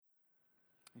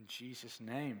In Jesus'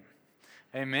 name.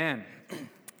 Amen.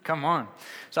 Come on.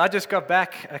 So I just got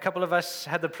back. A couple of us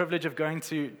had the privilege of going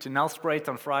to Nelspruit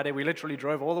on Friday. We literally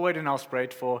drove all the way to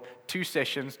Nelspruit for 2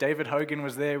 sessions. David Hogan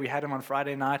was there. We had him on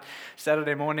Friday night,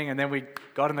 Saturday morning, and then we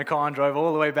got in the car and drove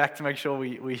all the way back to make sure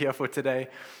we're here for today.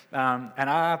 And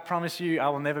I promise you, I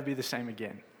will never be the same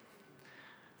again.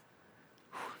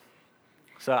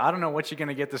 So I don't know what you're going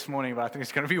to get this morning, but I think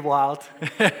it's going to be wild.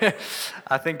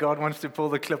 I think God wants to pull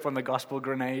the clip on the gospel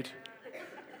grenade.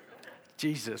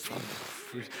 Jesus.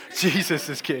 Jesus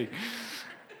is king.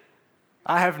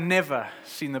 I have never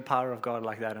seen the power of God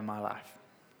like that in my life.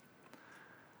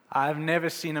 I have never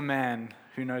seen a man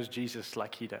who knows Jesus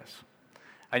like he does.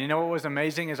 And you know what was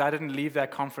amazing is I didn't leave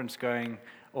that conference going,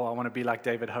 oh, I want to be like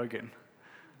David Hogan.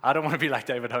 I don't want to be like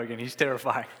David Hogan. He's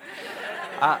terrifying.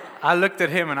 I looked at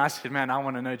him and I said, man, I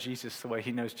want to know Jesus the way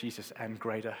he knows Jesus and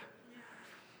greater.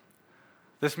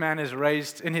 This man has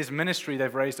raised, in his ministry,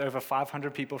 they've raised over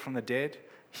 500 people from the dead.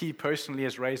 He personally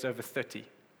has raised over 30.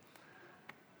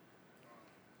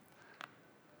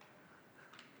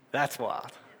 That's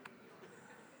wild.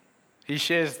 He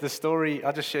shares the story.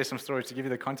 I'll just share some stories to give you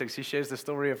the context. He shares the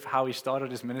story of how he started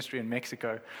his ministry in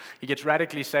Mexico. He gets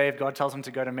radically saved. God tells him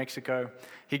to go to Mexico.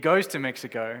 He goes to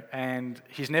Mexico, and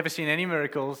he's never seen any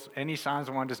miracles, any signs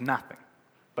and wonders, nothing.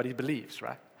 But he believes,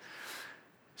 right?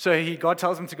 So God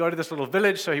tells him to go to this little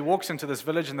village. So he walks into this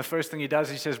village, and the first thing he does,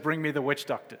 he says, bring me the witch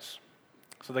doctors.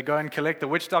 So they go and collect the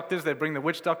witch doctors. They bring the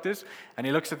witch doctors, and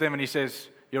he looks at them and he says,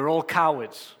 you're all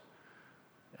cowards.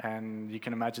 And you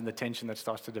can imagine the tension that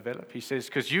starts to develop. He says,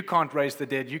 because you can't raise the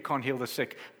dead, you can't heal the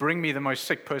sick. Bring me the most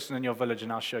sick person in your village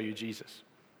and I'll show you Jesus.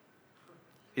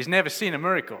 He's never seen a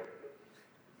miracle.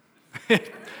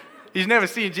 He's never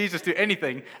seen Jesus do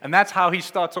anything. And that's how he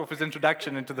starts off his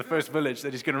introduction into the first village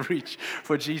that he's going to reach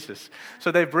for Jesus.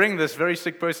 So they bring this very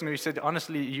sick person who said,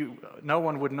 honestly, no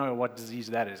one would know what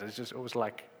disease that is. It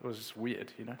was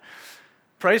weird, you know.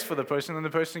 Prays for the person, and the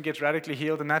person gets radically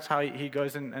healed, and that's how he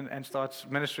goes and starts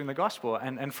ministering the gospel.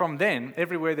 And from then,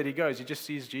 everywhere that he goes, he just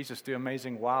sees Jesus do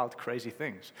amazing, wild, crazy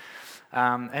things.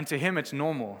 And to him, it's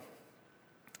normal.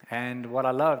 And what I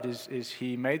loved is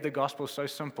he made the gospel so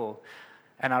simple,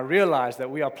 and I realized that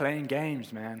we are playing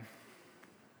games, man.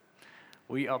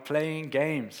 We are playing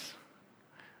games.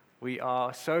 We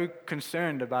are so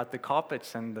concerned about the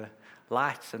carpets and the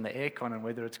lights and the aircon and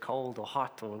whether it's cold or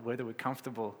hot or whether we're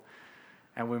comfortable.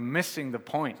 And we're missing the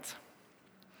point.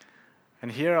 And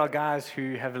here are guys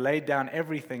who have laid down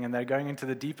everything and they're going into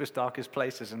the deepest, darkest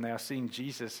places and they are seeing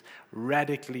Jesus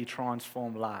radically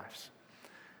transform lives.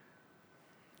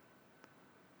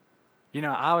 You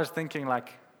know, I was thinking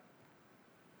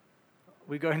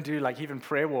we go and do even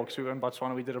prayer walks. We were in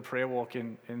Botswana, we did a prayer walk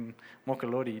in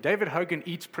Mokolodi. David Hogan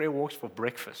eats prayer walks for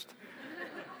breakfast.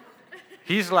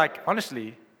 He's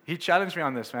honestly, he challenged me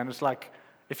on this, man. It's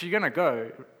if you're going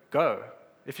to go.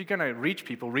 If you're going to reach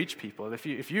people, reach people. If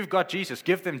you've got Jesus,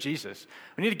 give them Jesus.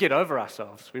 We need to get over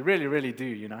ourselves. We really, really do,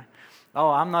 you know. Oh,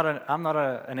 I'm not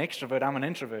an extrovert, I'm an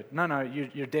introvert. No,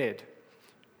 you're dead.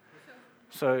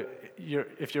 So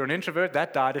if you're an introvert,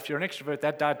 that died. If you're an extrovert,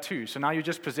 that died too. So now you're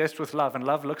just possessed with love, and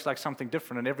love looks like something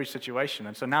different in every situation.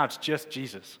 And so now it's just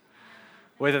Jesus.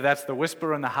 Whether that's the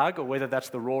whisper and the hug, or whether that's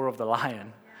the roar of the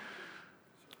lion.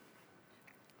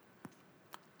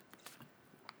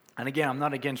 And again, I'm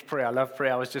not against prayer. I love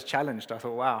prayer. I was just challenged. I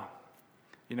thought, wow,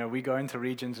 you know, we go into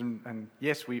regions and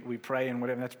yes, we pray and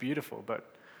whatever. That's beautiful.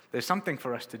 But there's something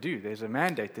for us to do. There's a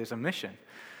mandate. There's a mission.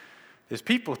 There's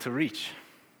people to reach.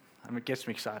 And it gets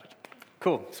me excited.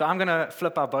 Cool. So I'm going to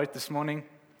flip our boat this morning.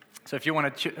 So if you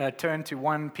want to turn to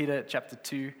 1 Peter chapter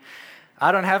 2.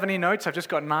 I don't have any notes. I've just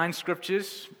got 9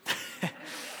 scriptures.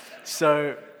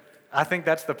 So I think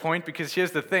that's the point, because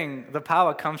here's the thing. The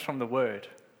power comes from the word.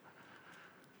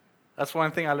 That's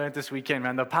one thing I learned this weekend,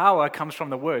 man. The power comes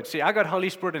from the word. See, I got Holy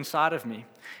Spirit inside of me.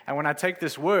 And when I take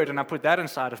this word and I put that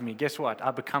inside of me, guess what? I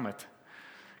become it.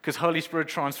 Because Holy Spirit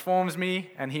transforms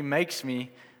me and he makes me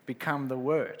become the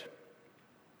word.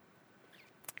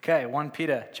 Okay, 1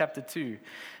 Peter chapter 2,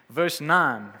 verse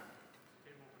 9.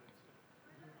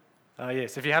 Oh,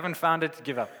 yes. If you haven't found it,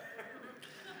 give up.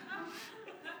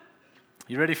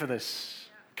 You ready for this?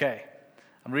 Okay.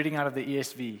 I'm reading out of the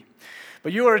ESV.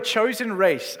 But you are a chosen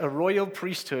race, a royal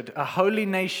priesthood, a holy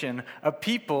nation, a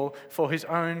people for his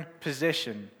own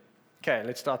possession. Okay,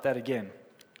 let's start that again.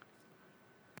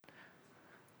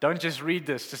 Don't just read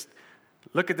this. Just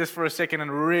look at this for a second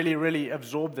and really, really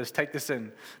absorb this. Take this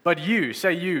in. But you,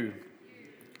 say you.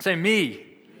 Say me.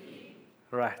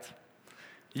 Right.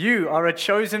 You are a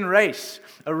chosen race,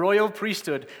 a royal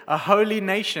priesthood, a holy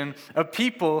nation, a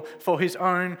people for his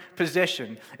own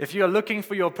possession. If you are looking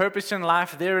for your purpose in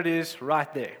life, there it is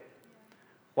right there.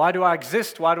 Why do I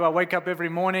exist? Why do I wake up every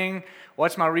morning?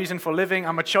 What's my reason for living?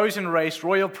 I'm a chosen race,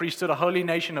 royal priesthood, a holy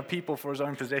nation, a people for his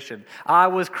own possession. I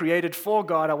was created for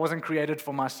God. I wasn't created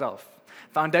for myself.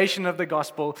 Foundation of the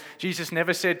gospel. Jesus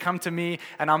never said, come to me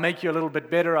and I'll make you a little bit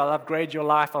better. I'll upgrade your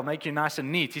life. I'll make you nice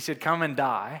and neat. He said, come and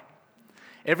die.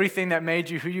 Everything that made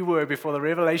you who you were before the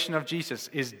revelation of Jesus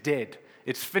is dead.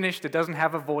 It's finished. It doesn't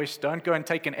have a voice. Don't go and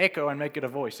take an echo and make it a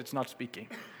voice. It's not speaking.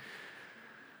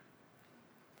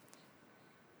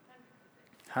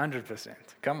 100%.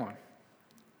 Come on.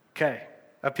 Okay.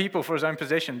 A people for his own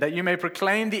possession, that you may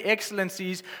proclaim the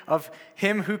excellencies of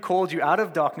him who called you out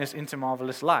of darkness into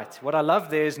marvelous light. What I love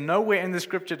there is nowhere in the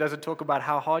scripture does it talk about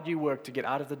how hard you work to get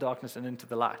out of the darkness and into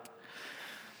the light.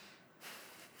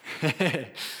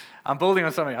 I'm building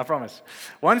on something, I promise.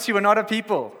 Once you were not a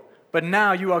people, but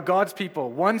now you are God's people.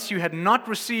 Once you had not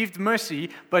received mercy,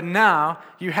 but now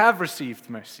you have received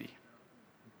mercy.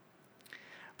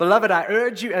 Beloved, I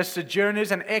urge you as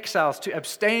sojourners and exiles to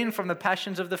abstain from the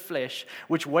passions of the flesh,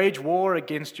 which wage war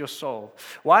against your soul.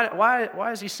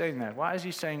 Why is he saying that? Why is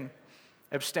he saying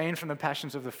abstain from the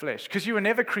passions of the flesh? Because you were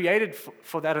never created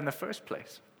for that in the first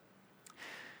place.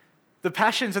 The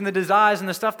passions and the desires and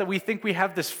the stuff that we think we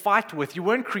have this fight with, you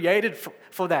weren't created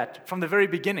for that from the very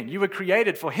beginning. You were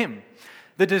created for him.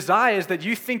 The desires that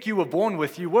you think you were born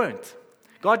with, you weren't.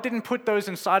 God didn't put those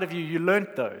inside of you. You learned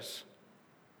those.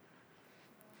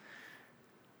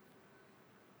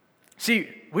 See,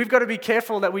 we've got to be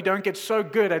careful that we don't get so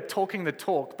good at talking the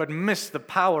talk, but miss the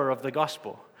power of the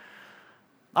gospel.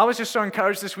 I was just so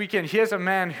encouraged this weekend. Here's a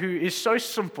man who is so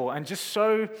simple and just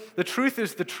so, the truth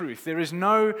is the truth. We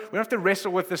don't have to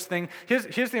wrestle with this thing.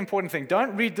 Here's the important thing.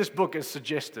 Don't read this book as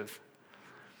suggestive.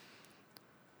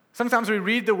 Sometimes we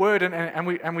read the word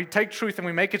and we take truth and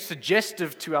we make it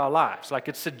suggestive to our lives. Like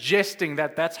it's suggesting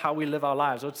that that's how we live our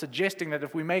lives. Or it's suggesting that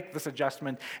if we make this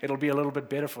adjustment, it'll be a little bit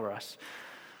better for us.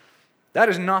 That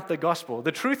is not the gospel.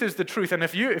 The truth is the truth. And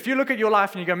if you look at your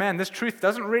life and you go, man, this truth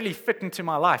doesn't really fit into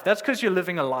my life, that's because you're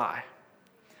living a lie.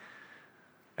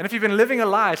 And if you've been living a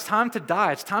lie, it's time to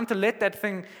die. It's time to let that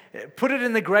thing, put it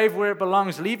in the grave where it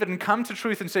belongs, leave it and come to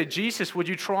truth and say, Jesus, would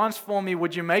you transform me?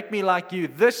 Would you make me like you?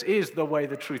 This is the way,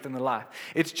 the truth, and the life.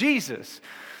 It's Jesus.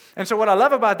 And so what I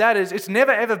love about that is it's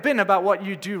never ever been about what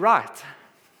you do right.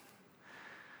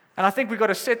 And I think we've got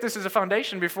to set this as a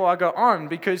foundation before I go on,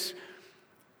 because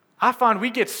I find we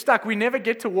get stuck. We never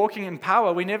get to walking in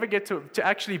power. We never get to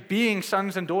actually being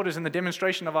sons and daughters in the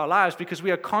demonstration of our lives, because we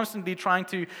are constantly trying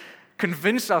to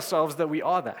convince ourselves that we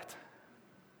are that.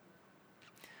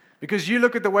 Because you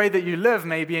look at the way that you live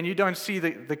maybe and you don't see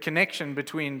the connection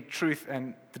between truth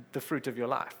and the fruit of your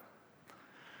life.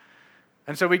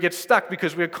 And so we get stuck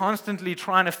because we're constantly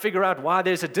trying to figure out why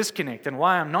there's a disconnect and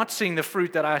why I'm not seeing the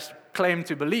fruit that I claim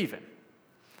to believe in.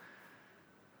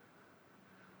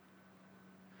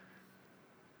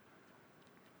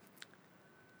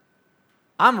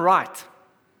 I'm right.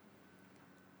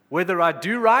 Whether I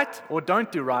do right or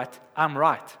don't do right, I'm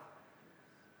right.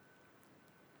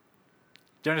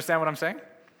 Do you understand what I'm saying?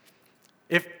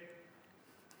 If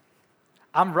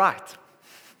I'm right.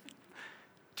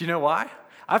 Do you know why?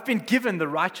 I've been given the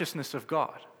righteousness of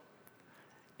God.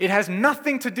 It has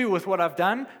nothing to do with what I've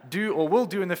done, do, or will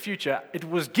do in the future. It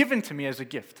was given to me as a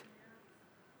gift.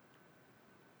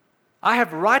 I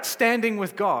have right standing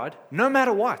with God no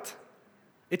matter what.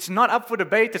 It's not up for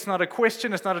debate, it's not a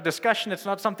question, it's not a discussion, it's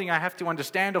not something I have to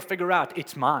understand or figure out.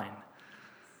 It's mine.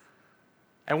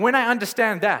 And when I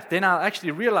understand that, then I'll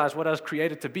actually realize what I was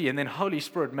created to be, and then Holy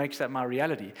Spirit makes that my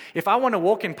reality. If I want to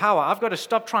walk in power, I've got to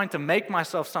stop trying to make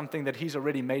myself something that He's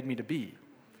already made me to be.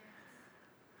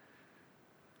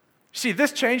 See,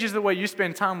 this changes the way you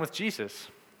spend time with Jesus.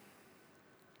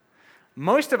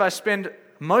 Most of us spend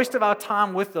most of our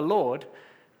time with the Lord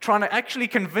trying to actually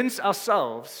convince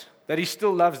ourselves that He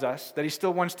still loves us, that He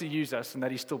still wants to use us, and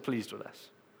that He's still pleased with us.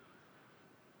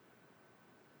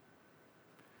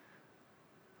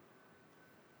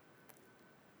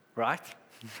 Right?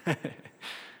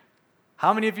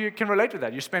 How many of you can relate to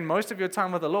that? You spend most of your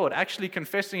time with the Lord actually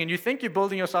confessing, and you think you're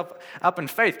building yourself up in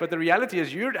faith, but the reality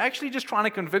is you're actually just trying to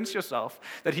convince yourself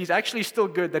that He's actually still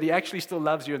good, that He actually still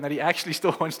loves you, and that He actually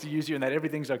still wants to use you, and that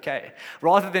everything's okay.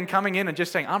 Rather than coming in and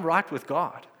just saying, I'm right with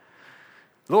God.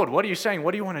 Lord, what are you saying?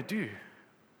 What do you want to do?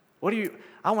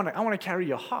 I want to carry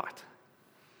your heart.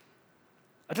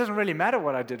 It doesn't really matter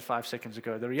what I did 5 seconds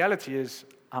ago. The reality is,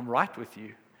 I'm right with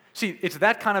you. See, it's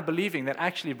that kind of believing that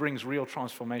actually brings real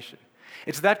transformation.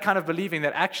 It's that kind of believing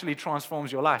that actually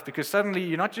transforms your life, because suddenly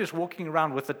you're not just walking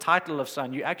around with the title of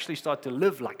son, you actually start to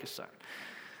live like a son.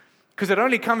 Because it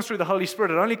only comes through the Holy Spirit,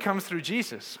 it only comes through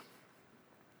Jesus.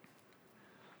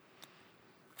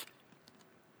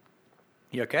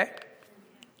 You okay?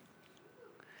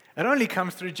 It only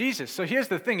comes through Jesus. So here's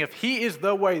the thing, if He is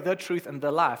the way, the truth, and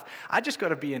the life, I just got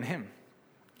to be in Him.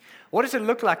 What does it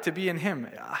look like to be in Him?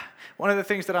 One of the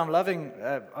things that I'm loving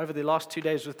over the last 2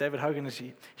 days with David Hogan is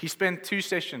he spent 2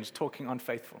 sessions talking on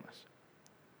faithfulness.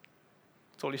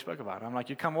 That's all he spoke about. I'm like,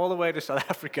 you come all the way to South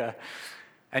Africa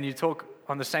and you talk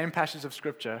on the same passages of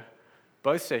Scripture,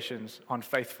 both sessions on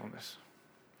faithfulness.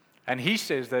 And he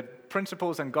says that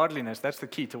principles and godliness, that's the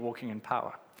key to walking in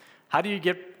power. How do you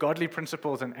get godly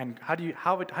principles and how do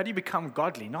you become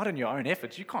godly? Not in your own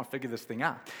efforts. You can't figure this thing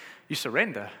out. You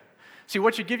surrender. See,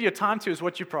 what you give your time to is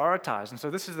what you prioritize. And so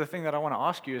this is the thing that I want to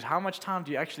ask you is how much time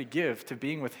do you actually give to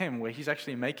being with Him where He's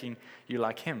actually making you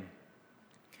like Him?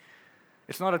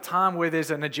 It's not a time where there's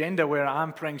an agenda where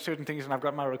I'm praying certain things and I've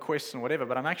got my requests and whatever,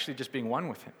 but I'm actually just being one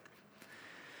with Him.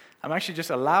 I'm actually just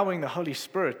allowing the Holy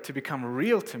Spirit to become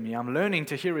real to me. I'm learning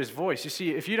to hear His voice. You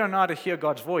see, if you don't know how to hear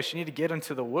God's voice, you need to get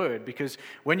into the Word, because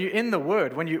when you're in the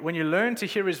Word, when you learn to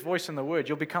hear His voice in the Word,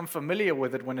 you'll become familiar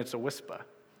with it when it's a whisper.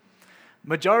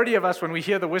 Majority of us, when we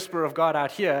hear the whisper of God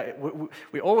out here,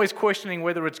 we're always questioning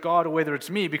whether it's God or whether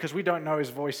it's me because we don't know His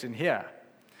voice in here.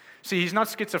 See, He's not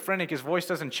schizophrenic. His voice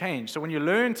doesn't change. So when you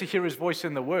learn to hear His voice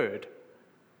in the Word,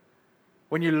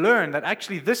 when you learn that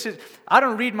actually I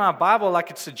don't read my Bible like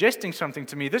it's suggesting something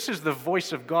to me. This is the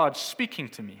voice of God speaking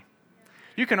to me.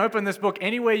 You can open this book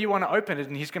anywhere you want to open it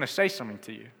and He's going to say something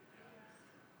to you.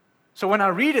 So when I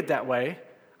read it that way,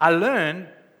 I learn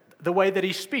the way that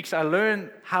He speaks. I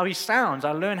learn how He sounds.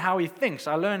 I learn how He thinks.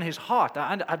 I learn His heart.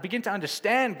 I begin to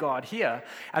understand God here.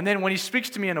 And then when He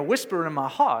speaks to me in a whisper in my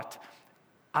heart,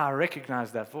 I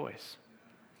recognize that voice.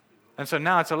 And so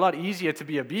now it's a lot easier to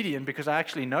be obedient because I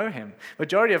actually know Him.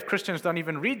 Majority of Christians don't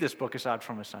even read this book aside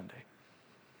from a Sunday.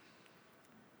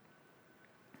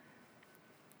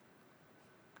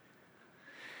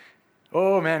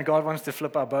 Oh man, God wants to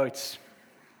flip our boats.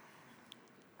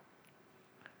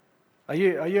 Are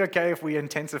you okay if we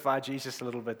intensify Jesus a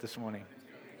little bit this morning?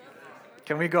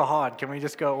 Can we go hard? Can we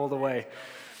just go all the way?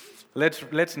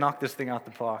 Let's knock this thing out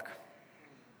the park.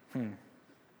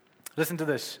 Listen to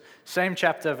this. Same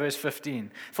chapter, verse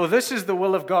 15. For this is the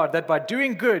will of God, that by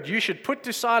doing good you should put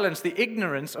to silence the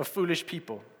ignorance of foolish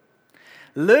people.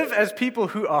 Live as people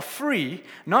who are free,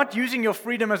 not using your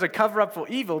freedom as a cover-up for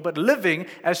evil, but living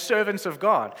as servants of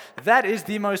God. That is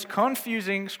the most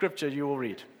confusing scripture you will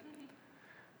read.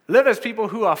 Live as people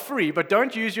who are free, but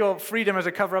don't use your freedom as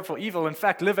a cover-up for evil. In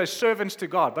fact, live as servants to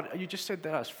God. But you just said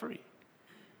that I was free.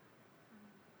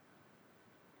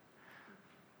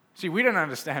 See, we don't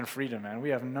understand freedom, man. We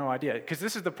have no idea. Because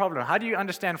this is the problem. How do you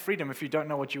understand freedom if you don't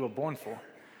know what you were born for?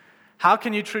 How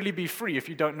can you truly be free if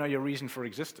you don't know your reason for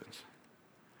existence?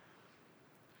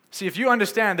 See, if you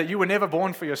understand that you were never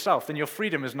born for yourself, then your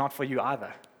freedom is not for you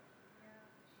either.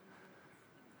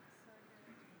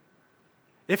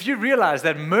 If you realize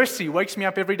that mercy wakes me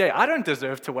up every day, I don't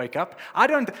deserve to wake up. I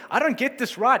don't get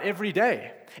this right every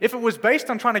day. If it was based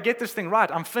on trying to get this thing right,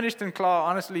 I'm finished in class.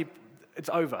 Honestly, it's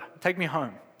over. Take me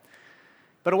home.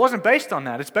 But it wasn't based on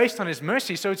that. It's based on His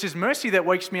mercy. So it's His mercy that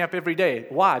wakes me up every day.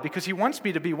 Why? Because He wants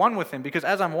me to be one with Him. Because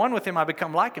as I'm one with Him, I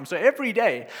become like Him. So every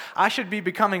day, I should be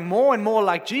becoming more and more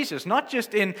like Jesus. Not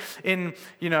just in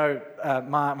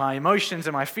my emotions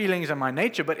and my feelings and my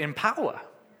nature, but in power.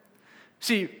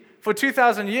 See, for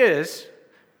 2,000 years,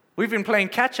 we've been playing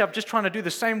catch-up, just trying to do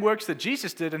the same works that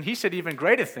Jesus did, and He said even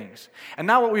greater things. And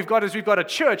now what we've got is we've got a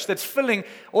church that's filling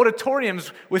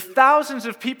auditoriums with thousands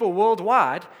of people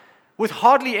worldwide with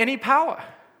hardly any power.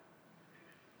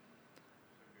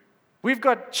 We've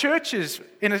got churches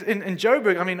in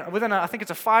Joburg, within I think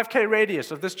it's a 5K radius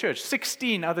of this church,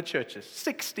 16 other churches,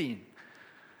 16.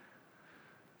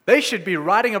 They should be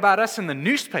writing about us in the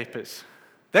newspapers.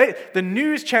 The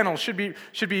news channel should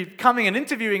be coming and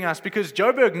interviewing us because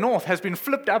Joburg North has been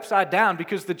flipped upside down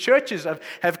because the churches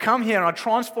have come here and are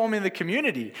transforming the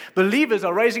community. Believers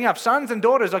are raising up. Sons and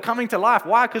daughters are coming to life.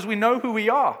 Why? Because we know who we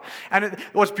are. And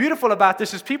what's beautiful about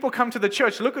this is people come to the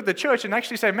church, look at the church, and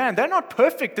actually say, man, they're not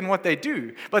perfect in what they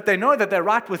do, but they know that they're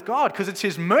right with God because it's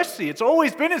His mercy. It's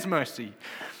always been His mercy.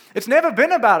 It's never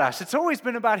been about us. It's always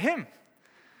been about Him.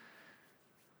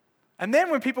 And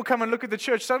then when people come and look at the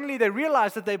church, suddenly they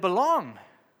realize that they belong.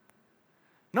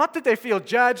 Not that they feel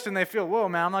judged and they feel, whoa,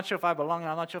 man, I'm not sure if I belong.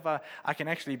 I'm not sure if I can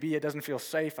actually be. It doesn't feel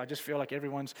safe. I just feel like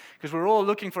because we're all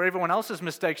looking for everyone else's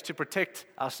mistakes to protect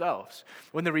ourselves.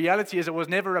 When the reality is it was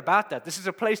never about that. This is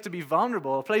a place to be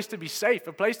vulnerable, a place to be safe,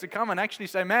 a place to come and actually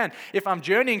say, man, if I'm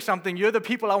journeying something, you're the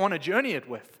people I want to journey it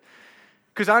with.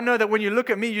 Because I know that when you look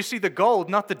at me, you see the gold,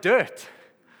 not the dirt.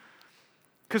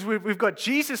 Because we've got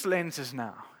Jesus lenses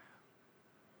now.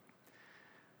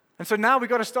 And so now we've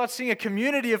got to start seeing a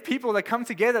community of people that come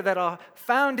together that are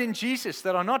found in Jesus,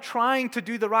 that are not trying to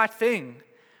do the right thing.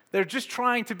 They're just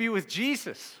trying to be with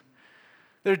Jesus.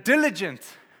 They're diligent.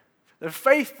 They're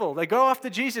faithful. They go after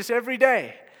Jesus every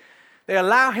day. They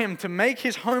allow Him to make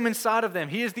His home inside of them.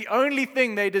 He is the only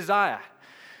thing they desire.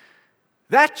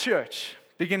 That church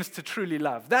begins to truly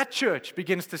love. That church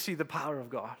begins to see the power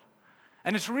of God.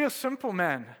 And it's real simple,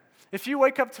 man. If you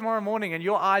wake up tomorrow morning and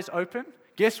your eyes open,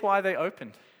 guess why they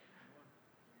opened?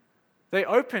 They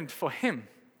opened for Him.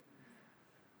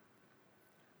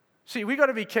 See, we got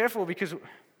to be careful because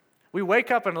we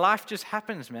wake up and life just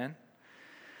happens, man.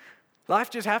 Life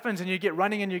just happens and you get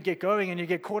running and you get going and you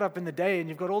get caught up in the day and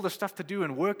you've got all this stuff to do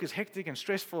and work is hectic and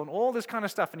stressful and all this kind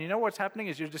of stuff. And you know what's happening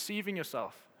is you're deceiving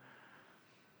yourself.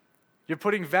 You're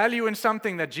putting value in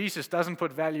something that Jesus doesn't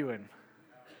put value in.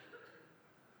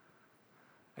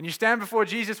 And you stand before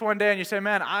Jesus one day and you say,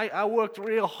 man, I worked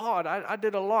real hard. I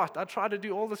did a lot. I tried to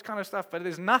do all this kind of stuff, but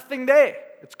there's nothing there.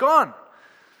 It's gone.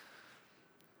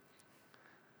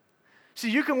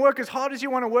 See, you can work as hard as you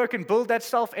want to work and build that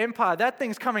self-empire. That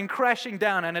thing's coming crashing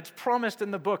down and it's promised in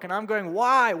the book. And I'm going,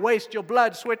 why waste your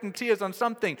blood, sweat, and tears on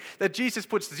something that Jesus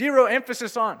puts zero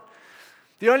emphasis on?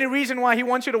 The only reason why He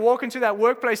wants you to walk into that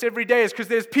workplace every day is because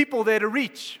there's people there to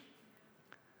reach.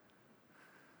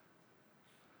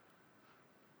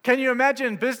 Can you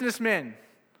imagine businessmen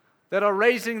that are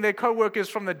raising their co-workers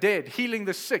from the dead, healing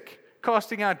the sick,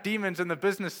 casting out demons in the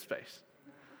business space?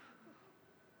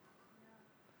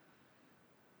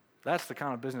 That's the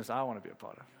kind of business I want to be a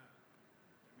part of.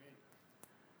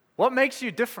 What makes you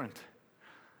different?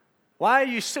 Why are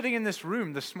you sitting in this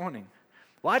room this morning?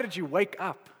 Why did you wake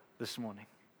up this morning?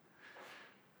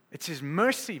 It's His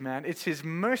mercy, man. It's His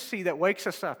mercy that wakes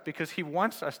us up because He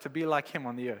wants us to be like Him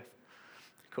on the earth.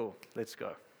 Cool. Let's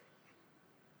go.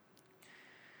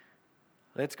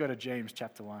 Let's go to James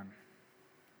chapter 1.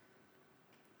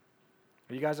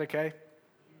 Are you guys okay?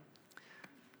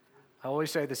 I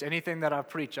always say this, anything that I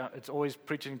preach, it's always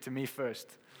preaching to me first.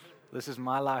 This is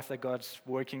my life that God's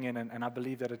working in, and I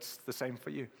believe that it's the same for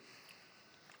you.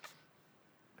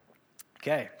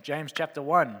 Okay, James chapter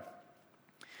 1,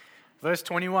 verse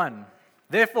 21.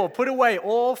 Therefore, put away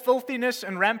all filthiness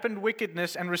and rampant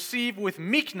wickedness, and receive with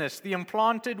meekness the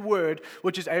implanted word,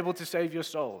 which is able to save your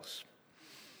souls.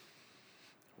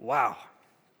 Wow.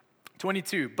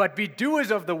 22. But be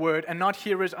doers of the word and not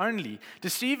hearers only,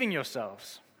 deceiving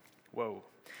yourselves. Whoa.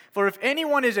 For if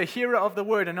anyone is a hearer of the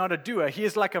word and not a doer, he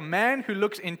is like a man who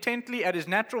looks intently at his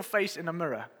natural face in a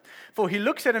mirror. For he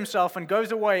looks at himself and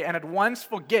goes away and at once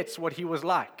forgets what he was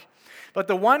like. But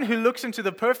the one who looks into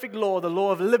the perfect law, the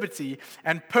law of liberty,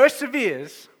 and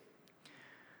perseveres,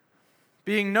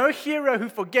 being no hearer who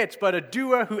forgets, but a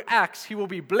doer who acts, he will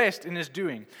be blessed in his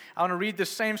doing. I want to read the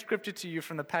same scripture to you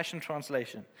from the Passion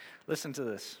Translation. Listen to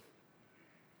this.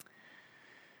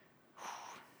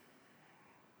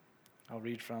 I'll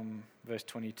read from verse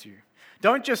 22.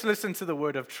 Don't just listen to the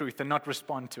word of truth and not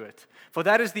respond to it, for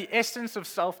that is the essence of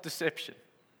self-deception.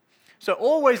 So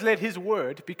always let His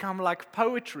word become like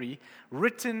poetry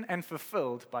written and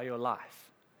fulfilled by your life.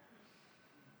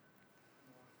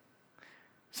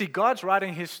 See, God's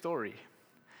writing His story.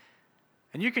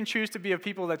 And you can choose to be a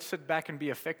people that sit back and be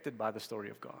affected by the story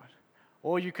of God.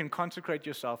 Or you can consecrate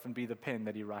yourself and be the pen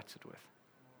that He writes it with.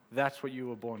 That's what you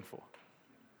were born for.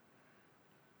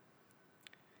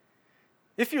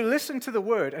 If you listen to the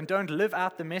word and don't live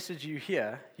out the message you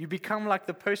hear, you become like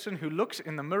the person who looks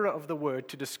in the mirror of the word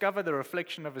to discover the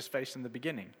reflection of his face in the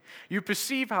beginning. You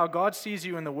perceive how God sees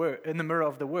you in the mirror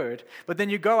of the word, but then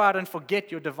you go out and forget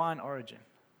your divine origin.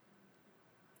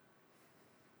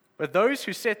 But those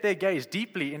who set their gaze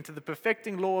deeply into the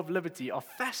perfecting law of liberty are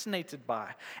fascinated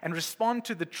by and respond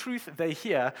to the truth they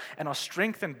hear and are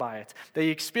strengthened by it. They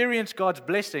experience God's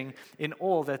blessing in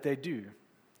all that they do.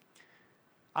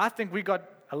 I think we got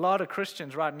a lot of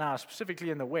Christians right now, specifically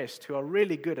in the West, who are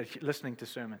really good at listening to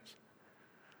sermons.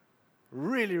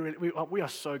 Really, we are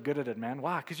so good at it, man.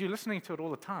 Why? Because you're listening to it all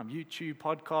the time. YouTube,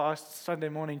 podcasts, Sunday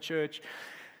morning church.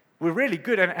 We're really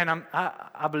good, and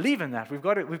I believe in that. We've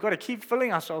got to keep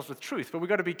filling ourselves with truth, but we've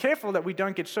got to be careful that we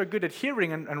don't get so good at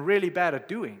hearing and really bad at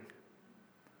doing.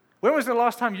 When was the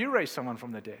last time you raised someone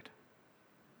from the dead?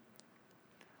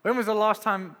 When was the last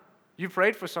time you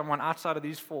prayed for someone outside of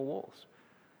these four walls?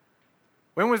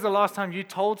 When was the last time you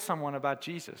told someone about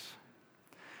Jesus?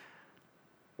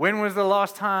 When was the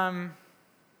last time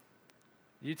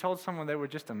you told someone they were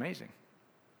just amazing?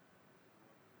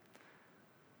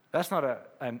 That's not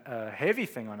a heavy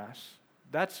thing on us.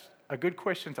 That's a good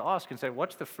question to ask and say,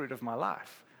 what's the fruit of my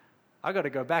life? I've got to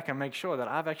go back and make sure that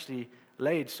I've actually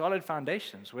laid solid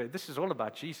foundations where this is all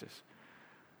about Jesus.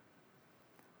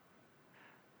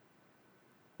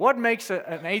 What makes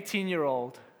an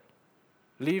 18-year-old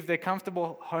leave their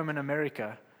comfortable home in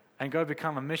America and go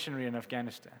become a missionary in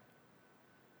Afghanistan?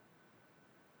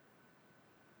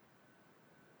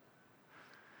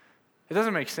 It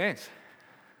doesn't make sense.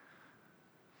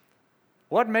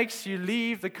 What makes you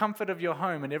leave the comfort of your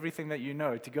home and everything that you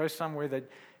know to go somewhere that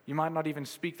you might not even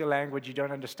speak the language, you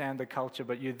don't understand the culture,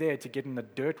 but you're there to get in the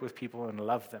dirt with people and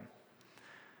love them?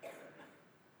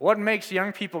 What makes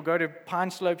young people go to Pine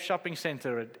Slope Shopping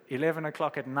Center at 11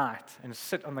 o'clock at night and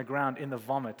sit on the ground in the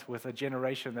vomit with a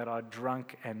generation that are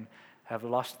drunk and have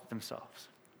lost themselves?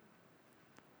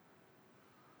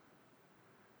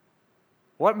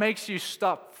 What makes you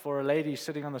stop for a lady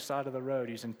sitting on the side of the road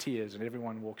who's in tears and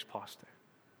everyone walks past her?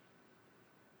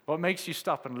 What makes you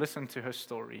stop and listen to her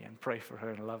story and pray for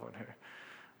her and love on her?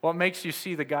 What makes you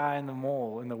see the guy in the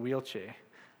mall in the wheelchair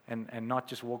and not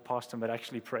just walk past him but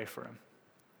actually pray for him?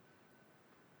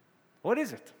 What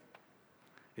is it?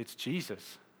 It's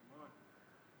Jesus.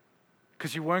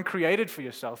 Because you weren't created for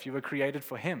yourself, you were created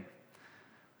for Him.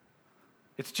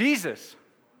 It's Jesus.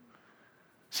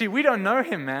 See, we don't know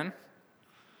Him, man.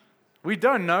 We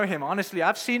don't know Him. Honestly,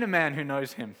 I've seen a man who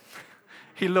knows Him.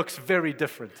 He looks very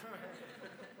different.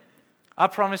 I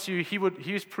promise you, he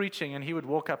was preaching and he would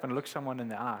walk up and look someone in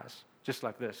the eyes, just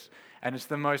like this. And it's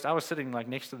the most, I was sitting like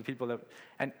next to the people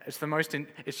and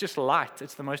it's just light.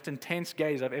 It's the most intense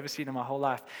gaze I've ever seen in my whole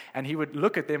life. And he would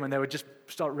look at them and they would just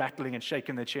start rattling and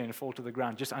shaking their chair and fall to the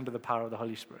ground just under the power of the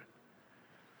Holy Spirit.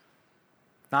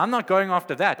 Now, I'm not going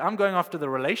after that. I'm going after the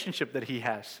relationship that he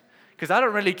has. Because I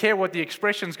don't really care what the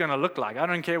expression's going to look like. I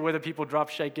don't care whether people drop,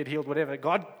 shake, get healed, whatever.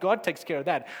 God takes care of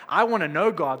that. I want to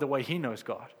know God the way He knows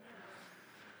God.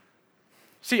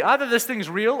 See, either this thing's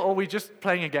real or we're just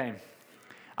playing a game.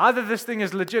 Either this thing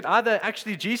is legit. Either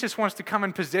actually Jesus wants to come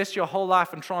and possess your whole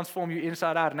life and transform you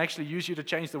inside out and actually use you to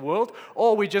change the world,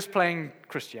 or we're just playing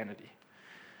Christianity.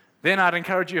 Then I'd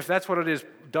encourage you, if that's what it is,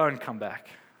 don't come back.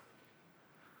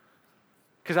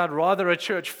 Because I'd rather a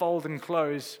church fold and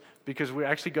close because we're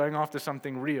actually going after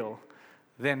something real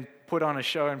than put on a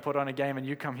show and put on a game and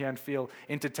you come here and feel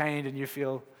entertained and you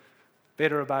feel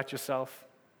better about yourself.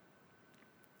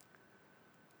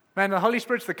 Man, the Holy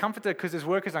Spirit's the comforter because His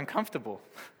work is uncomfortable.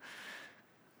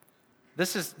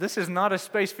 This is not a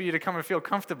space for you to come and feel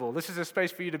comfortable. This is a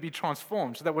space for you to be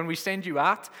transformed so that when we send you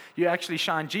out, you actually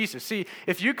shine Jesus. See,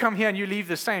 if you come here and you leave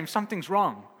the same, something's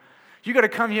wrong. You got to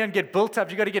come here and get built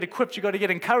up. You got to get equipped. You got to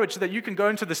get encouraged so that you can go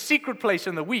into the secret place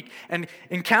in the week and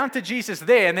encounter Jesus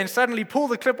there and then suddenly pull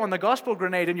the clip on the gospel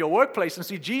grenade in your workplace and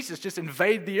see Jesus just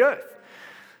invade the earth.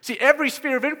 See, every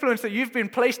sphere of influence that you've been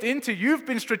placed into, you've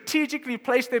been strategically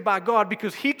placed there by God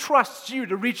because He trusts you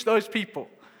to reach those people.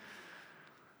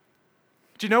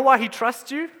 Do you know why He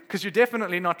trusts you? Because you're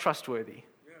definitely not trustworthy.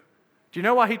 Do you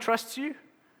know why He trusts you?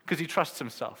 Because He trusts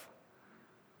Himself.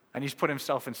 And He's put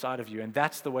Himself inside of you, and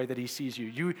that's the way that He sees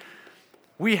you.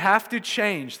 We have to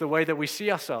change the way that we see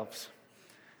ourselves.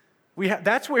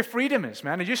 That's where freedom is,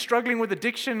 man. If you're struggling with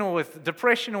addiction or with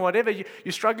depression or whatever,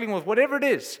 you're struggling with whatever it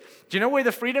is. Do you know where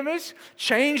the freedom is?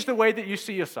 Change the way that you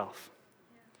see yourself.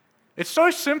 It's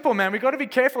so simple, man. We've got to be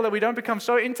careful that we don't become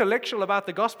so intellectual about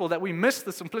the gospel that we miss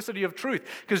the simplicity of truth.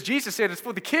 Because Jesus said it's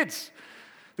for the kids.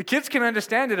 The kids can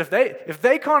understand it. If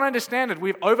they can't understand it,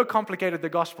 we've overcomplicated the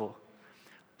gospel.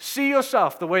 See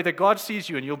yourself the way that God sees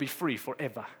you and you'll be free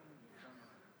forever.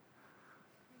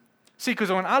 See,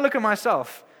 because when I look at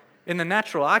myself in the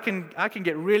natural, I can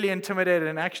get really intimidated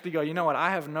and actually go, you know what,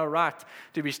 I have no right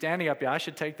to be standing up here. I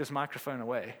should take this microphone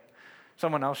away.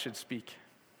 Someone else should speak.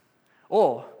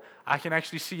 Or I can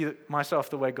actually see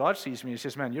myself the way God sees me. He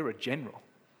says, man, you're a general.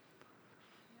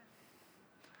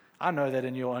 I know that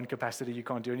in your own capacity you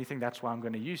can't do anything. That's why I'm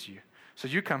going to use you. So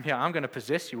you come here, I'm going to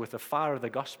possess you with the fire of the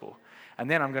gospel. And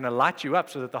then I'm going to light you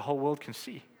up so that the whole world can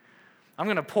see. I'm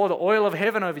going to pour the oil of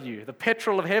heaven over you, the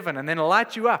petrol of heaven, and then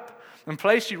light you up and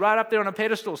place you right up there on a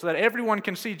pedestal so that everyone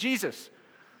can see Jesus.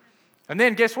 And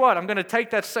then guess what? I'm going to take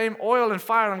that same oil and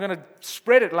fire and I'm going to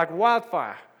spread it like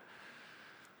wildfire.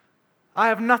 I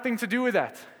have nothing to do with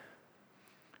that.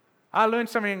 I learned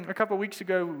something a couple of weeks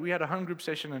ago. We had a home group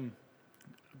session and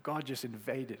God just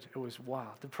invaded. It was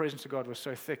wild. The presence of God was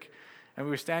so thick. And we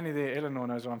were standing there. Eleanor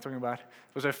knows what I'm talking about.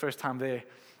 It was her first time there.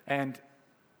 And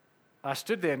I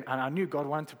stood there, and I knew God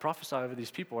wanted to prophesy over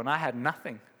these people, and I had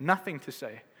nothing to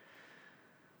say.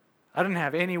 I didn't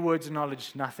have any words of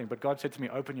knowledge, nothing, but God said to me,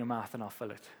 open your mouth and I'll fill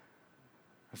it.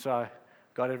 And so I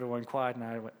got everyone quiet, and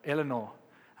I went, Eleanor,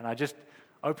 and I just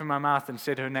opened my mouth and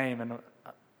said her name, and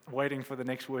waiting for the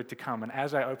next word to come. And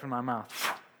as I opened my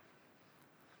mouth,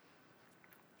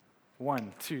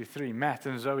 1, 2, 3, Matt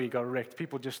and Zoe got wrecked.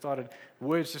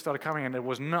 Words just started coming, and it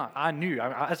was not. I knew,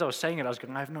 as I was saying it, I was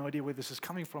going, I have no idea where this is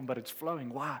coming from, but it's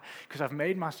flowing. Why? Because I've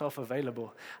made myself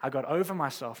available. I got over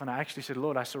myself, and I actually said,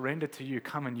 Lord, I surrender to you.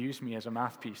 Come and use me as a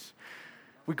mouthpiece.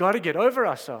 We've got to get over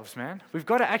ourselves, man. We've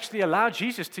got to actually allow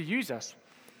Jesus to use us.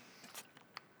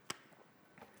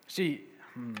 See,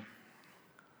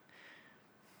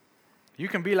 you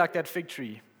can be like that fig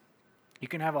tree. You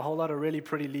can have a whole lot of really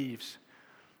pretty leaves.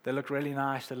 They look really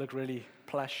nice. They look really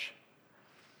plush.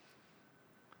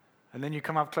 And then you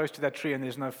come up close to that tree and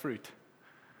there's no fruit.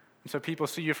 And so people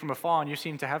see you from afar and you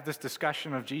seem to have this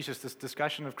discussion of Jesus, this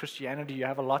discussion of Christianity. You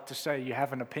have a lot to say. You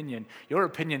have an opinion. Your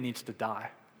opinion needs to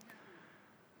die.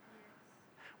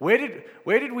 Where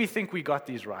did we think we got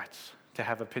these rights to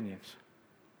have opinions?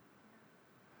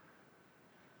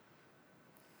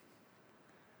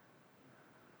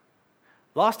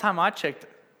 Last time I checked,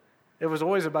 it was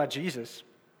always about Jesus.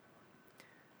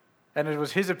 And it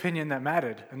was his opinion that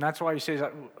mattered. And that's why he says,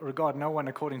 regard no one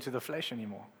according to the flesh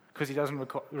anymore. Because he doesn't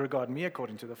regard me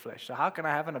according to the flesh. So how can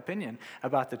I have an opinion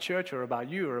about the church or about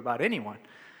you or about anyone?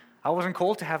 I wasn't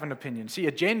called to have an opinion. See,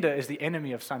 agenda is the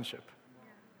enemy of sonship.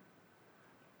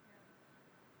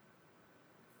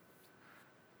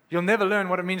 You'll never learn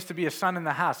what it means to be a son in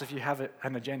the house if you have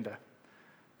an agenda.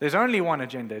 There's only one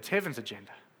agenda. It's heaven's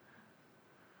agenda.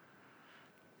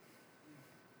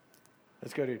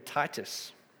 Let's go to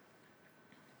Titus.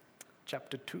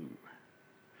 Chapter 2.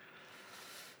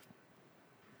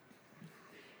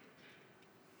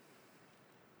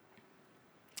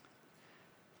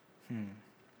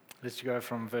 Let's go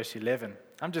from verse 11.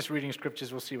 I'm just reading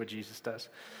scriptures. We'll see what Jesus does.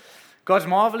 God's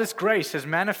marvelous grace has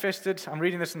manifested. I'm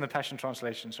reading this in the Passion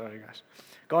Translation. Sorry, guys.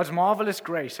 God's marvelous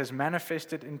grace has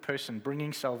manifested in person,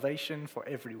 bringing salvation for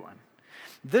everyone.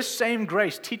 This same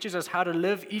grace teaches us how to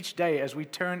live each day as we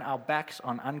turn our backs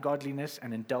on ungodliness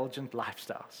and indulgent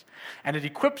lifestyles. And it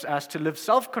equips us to live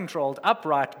self-controlled,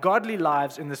 upright, godly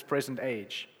lives in this present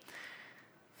age.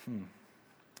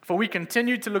 For we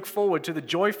continue to look forward to the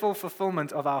joyful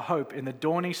fulfillment of our hope in the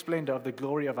dawning splendor of the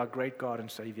glory of our great God and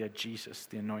Savior, Jesus,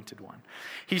 the Anointed One.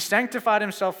 He sanctified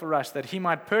himself for us that he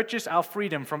might purchase our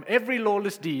freedom from every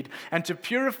lawless deed and to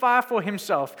purify for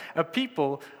himself a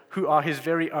people who are his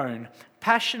very own,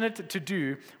 passionate to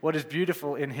do what is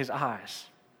beautiful in his eyes.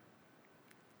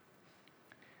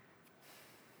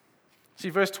 See,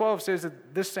 verse 12 says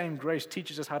that this same grace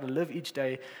teaches us how to live each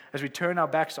day as we turn our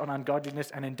backs on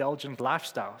ungodliness and indulgent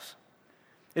lifestyles.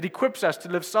 It equips us to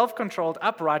live self-controlled,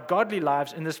 upright, godly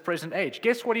lives in this present age.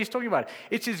 Guess what he's talking about?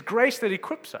 It's his grace that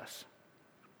equips us.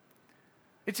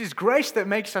 It's his grace that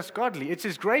makes us godly. It's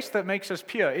his grace that makes us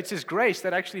pure. It's his grace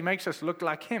that actually makes us look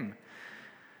like him.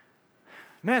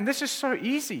 Man, this is so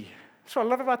easy. That's what I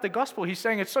love about the gospel. He's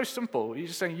saying it's so simple. He's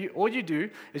just saying all you do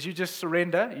is you just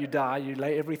surrender, you die, you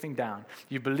lay everything down,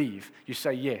 you believe, you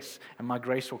say yes, and my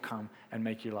grace will come and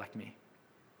make you like me.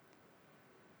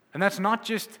 And it's not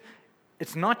just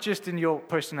in your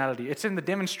personality, it's in the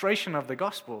demonstration of the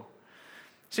gospel.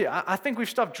 See, I think we've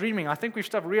stopped dreaming. I think we've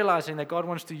stopped realizing that God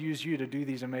wants to use you to do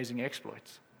these amazing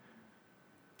exploits.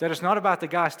 That it's not about the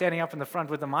guy standing up in the front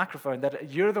with the microphone,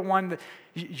 that you're the one that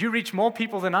you reach more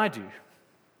people than I do.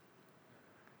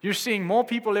 You're seeing more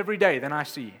people every day than I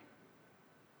see.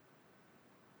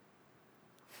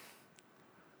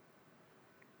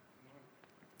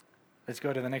 Let's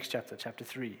go to the next chapter, chapter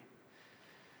 3.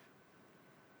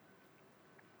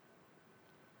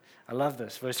 I love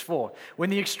this. Verse 4. When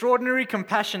the extraordinary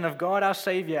compassion of God our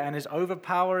Savior and his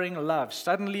overpowering love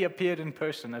suddenly appeared in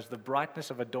person as the brightness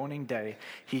of a dawning day,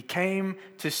 he came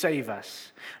to save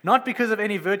us. Not because of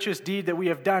any virtuous deed that we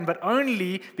have done, but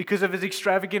only because of his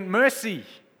extravagant mercy.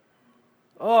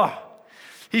 Oh,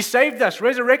 he saved us,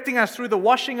 resurrecting us through the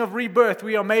washing of rebirth.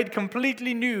 We are made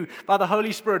completely new by the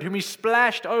Holy Spirit, whom he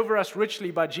splashed over us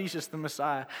richly by Jesus the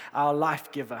Messiah, our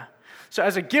life giver. So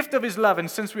as a gift of his love,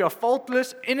 and since we are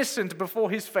faultless, innocent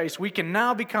before his face, we can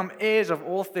now become heirs of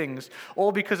all things,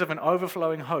 all because of an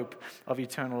overflowing hope of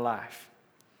eternal life.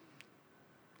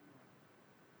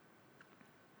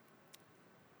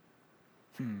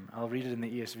 I'll read it in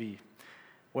the ESV.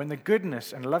 When the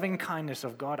goodness and loving kindness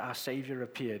of God our Savior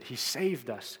appeared, He saved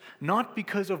us, not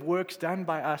because of works done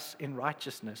by us in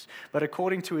righteousness, but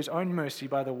according to His own mercy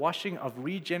by the washing of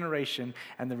regeneration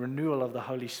and the renewal of the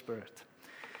Holy Spirit.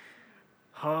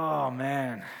 Oh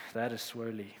man, that is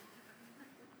swirly.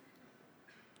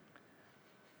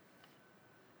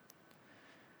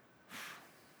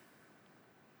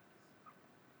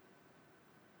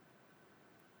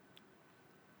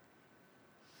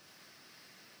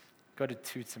 Go to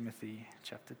 2 Timothy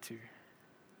chapter 2.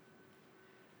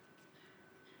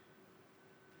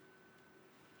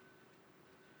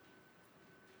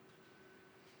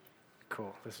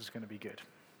 Cool, this is going to be good.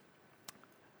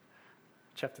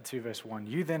 Chapter 2, verse 1.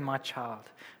 You then, my child,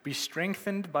 be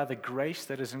strengthened by the grace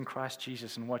that is in Christ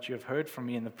Jesus, and what you have heard from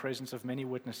me in the presence of many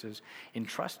witnesses,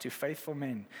 entrust to faithful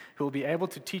men who will be able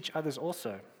to teach others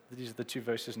also. These are the 2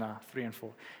 verses now, 3 and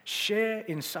 4. Share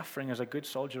in suffering as a good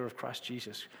soldier of Christ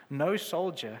Jesus. No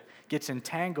soldier gets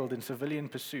entangled in civilian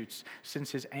pursuits,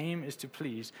 since his aim is to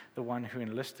please the one who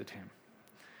enlisted him.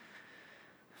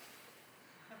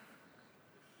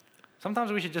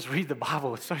 Sometimes we should just read the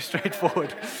Bible. It's so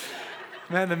straightforward.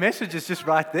 Man, the message is just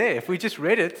right there. If we just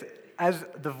read it as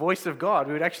the voice of God,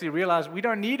 we would actually realize we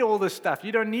don't need all this stuff.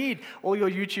 You don't need all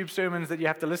your YouTube sermons that you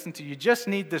have to listen to. You just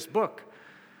need this book.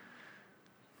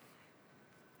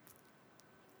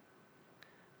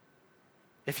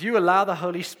 If you allow the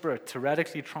Holy Spirit to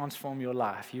radically transform your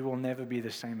life, you will never be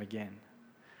the same again.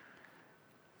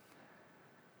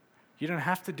 You don't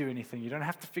have to do anything. You don't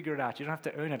have to figure it out. You don't have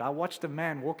to earn it. I watched a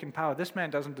man walk in power. This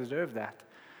man doesn't deserve that.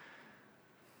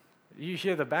 You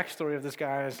hear the backstory of this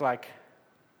guy, it's like,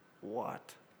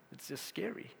 what? It's just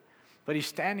scary. But he's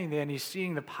standing there and he's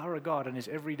seeing the power of God in his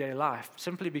everyday life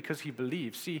simply because he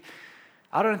believes. See,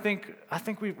 I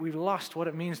think we've lost what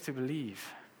it means to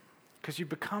believe. Because you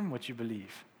become what you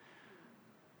believe.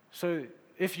 So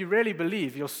if you really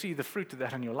believe, you'll see the fruit of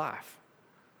that in your life.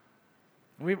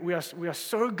 We are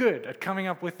so good at coming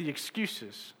up with the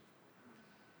excuses.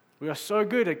 We are so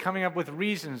good at coming up with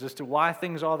reasons as to why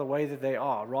things are the way that they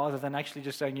are, rather than actually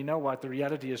just saying, you know what, the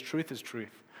reality is truth,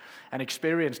 and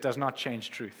experience does not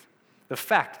change truth. The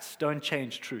facts don't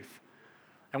change truth.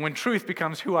 And when truth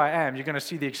becomes who I am, you're going to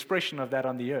see the expression of that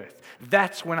on the earth.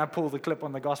 That's when I pull the clip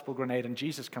on the gospel grenade and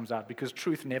Jesus comes out, because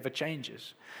truth never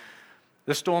changes.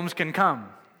 The storms can come.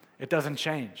 It doesn't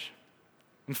change.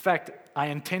 In fact, I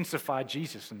intensify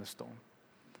Jesus in the storm.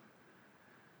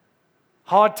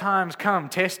 Hard times come,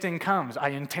 testing comes, I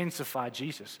intensify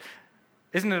Jesus.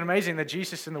 Isn't it amazing that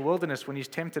Jesus in the wilderness, when he's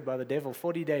tempted by the devil,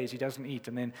 40 days he doesn't eat,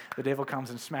 and then the devil comes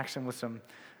and smacks him with some.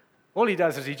 All he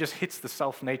does is he just hits the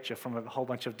self-nature from a whole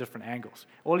bunch of different angles.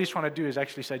 All he's trying to do is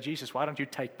actually say, Jesus, why don't you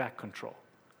take back control?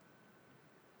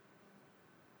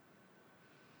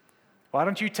 Why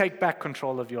don't you take back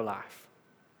control of your life?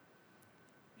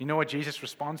 You know what Jesus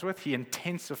responds with? He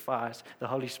intensifies the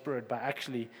Holy Spirit by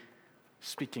actually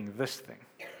speaking this thing.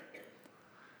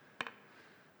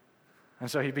 And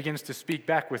so he begins to speak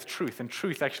back with truth, and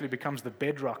truth actually becomes the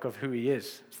bedrock of who he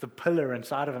is. It's the pillar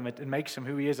inside of him. It makes him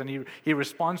who he is, and he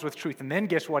responds with truth. And then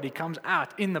guess what? He comes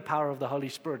out in the power of the Holy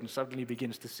Spirit and suddenly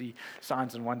begins to see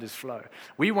signs and wonders flow.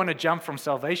 We want to jump from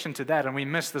salvation to that, and we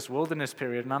miss this wilderness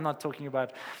period. And I'm not talking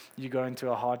about you going to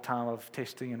a hard time of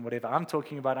testing and whatever. I'm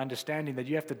talking about understanding that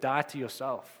you have to die to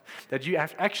yourself, that you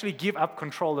have to actually give up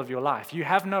control of your life. You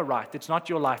have no right. It's not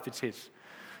your life, it's his.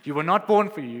 You were not born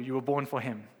for you were born for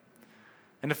him.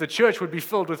 And if the church would be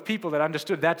filled with people that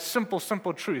understood that simple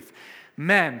truth,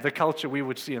 man, the culture we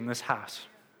would see in this house.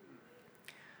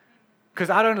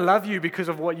 Because I don't love you because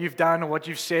of what you've done or what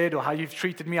you've said or how you've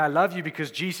treated me. I love you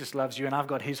because Jesus loves you and I've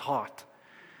got his heart.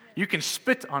 You can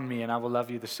spit on me and I will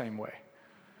love you the same way.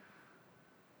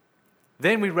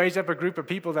 Then we raise up a group of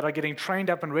people that are getting trained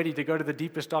up and ready to go to the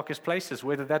deepest, darkest places,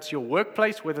 whether that's your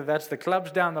workplace, whether that's the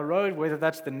clubs down the road, whether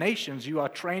that's the nations. You are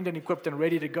trained and equipped and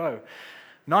ready to go.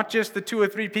 Not just the 2 or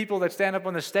 3 people that stand up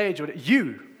on the stage, but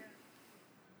you.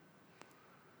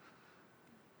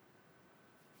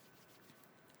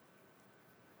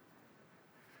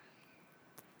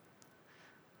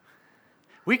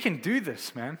 We can do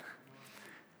this, man.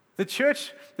 The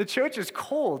church is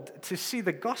called to see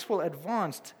the gospel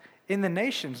advanced in the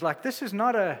nations. Like, this is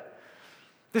not a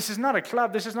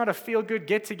club. This is not a feel-good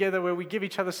get-together where we give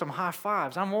each other some high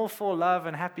fives. I'm all for love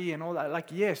and happy and all that. Like,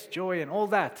 yes, joy and all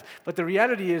that. But the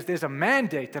reality is there's a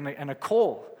mandate and a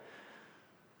call.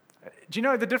 Do you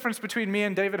know the difference between me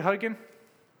and David Hogan?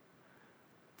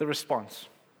 The response.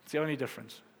 It's the only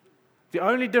difference. The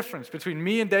only difference between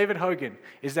me and David Hogan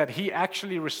is that he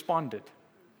actually responded.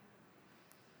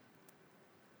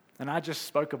 And I just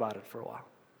spoke about it for a while.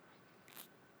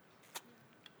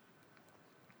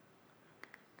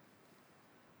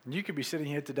 And you could be sitting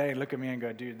here today and look at me and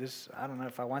go, dude, I don't know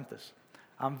if I want this.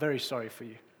 I'm very sorry for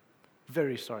you.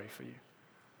 Very sorry for you.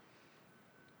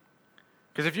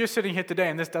 Because if you're sitting here today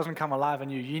and this doesn't come alive in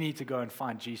you, you need to go and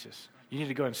find Jesus. You need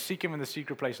to go and seek him in the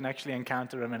secret place and actually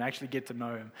encounter him and actually get to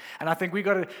know him. And I think we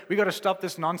got to stop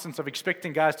this nonsense of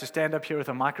expecting guys to stand up here with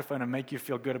a microphone and make you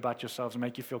feel good about yourselves and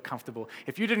make you feel comfortable.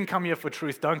 If you didn't come here for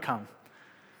truth, don't come.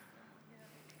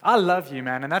 I love you,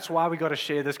 man, and that's why we got to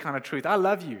share this kind of truth. I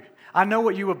love you. I know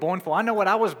what you were born for. I know what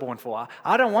I was born for.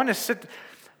 I don't want to sit.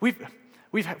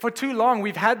 For too long,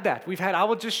 we've had that. I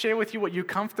will just share with you what you're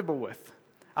comfortable with.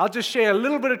 I'll just share a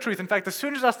little bit of truth. In fact, as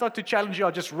soon as I start to challenge you,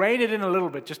 I'll just rein it in a little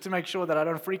bit just to make sure that I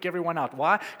don't freak everyone out.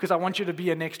 Why? Because I want you to be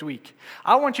here next week.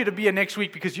 I want you to be here next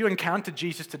week because you encountered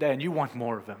Jesus today and you want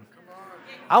more of him.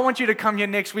 I want you to come here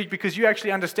next week because you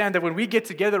actually understand that when we get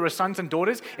together as sons and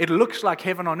daughters, it looks like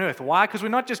heaven on earth. Why? Because we're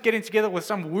not just getting together with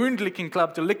some wound-licking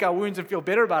club to lick our wounds and feel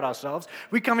better about ourselves.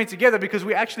 We're coming together because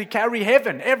we actually carry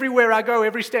heaven. Everywhere I go,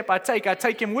 every step I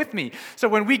take him with me. So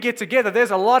when we get together,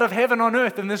 there's a lot of heaven on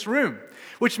earth in this room,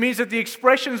 which means that the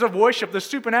expressions of worship, the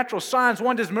supernatural signs,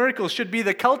 wonders, miracles should be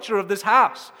the culture of this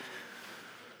house.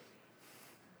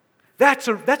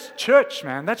 That's church,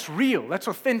 man. That's real. That's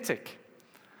authentic.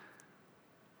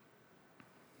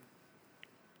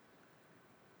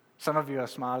 Some of you are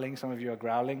smiling, some of you are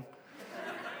growling.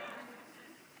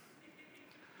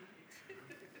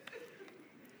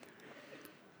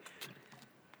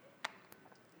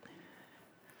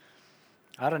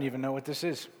 I don't even know what this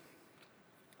is.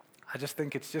 I just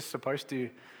think it's just supposed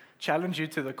to challenge you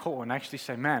to the core and actually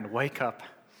say, man, wake up.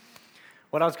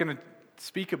 What I was going to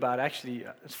speak about, actually,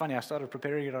 it's funny, I started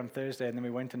preparing it on Thursday, and then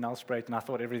we went to Nelspruit, and I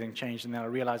thought everything changed, and then I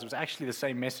realized it was actually the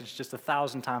same message, just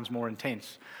 1,000 times more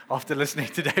intense after listening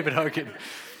to David Hogan.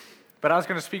 But I was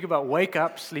going to speak about wake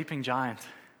up, sleeping giant.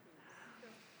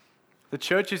 The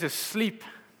church is asleep,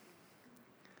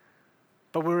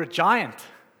 but we're a giant.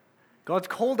 God's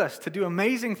called us to do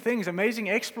amazing things, amazing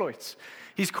exploits.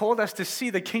 He's called us to see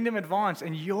the kingdom advance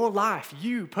in your life.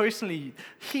 You personally,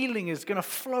 healing is going to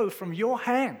flow from your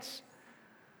hands.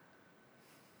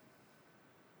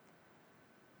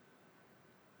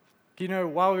 You know,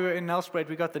 while we were in Nelspruit,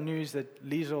 we got the news that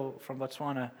Liesel from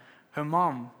Botswana, her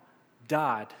mom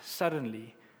died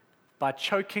suddenly by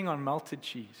choking on melted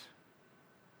cheese.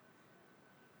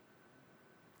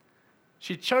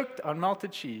 She choked on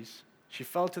melted cheese, she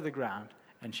fell to the ground,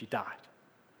 and she died.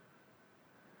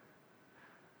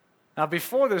 Now,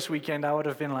 before this weekend, I would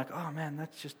have been like, oh man,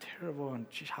 that's just terrible, and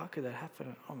geez, how could that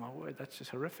happen? Oh my word, that's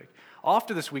just horrific.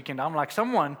 After this weekend, I'm like,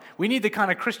 we need the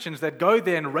kind of Christians that go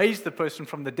there and raise the person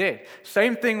from the dead.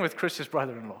 Same thing with Chris's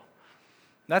brother-in-law.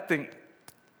 That thing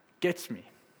gets me.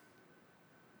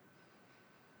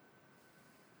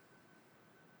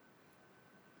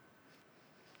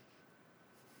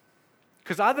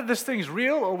 Because either this thing's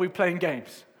real or we're playing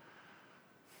games.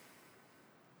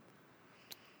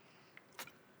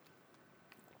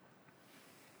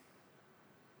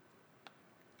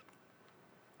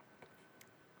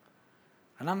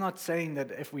 And I'm not saying that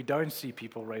if we don't see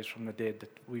people raised from the dead that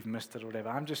we've missed it or whatever.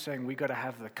 I'm just saying we got to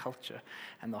have the culture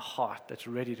and the heart that's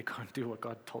ready to go and do what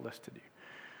God told us to do.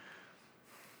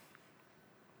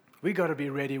 We got to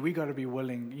be ready. We got to be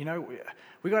willing. You know,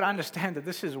 we got to understand that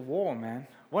this is war, man.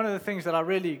 One of the things that I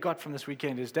really got from this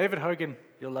weekend is David Hogan,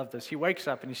 you'll love this. He wakes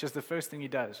up and he says the first thing he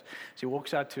does is he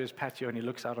walks out to his patio and he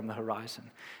looks out on the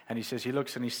horizon. And he says he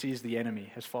looks and he sees the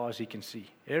enemy as far as he can see.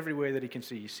 Everywhere that he can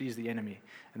see, he sees the enemy.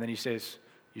 And then he says,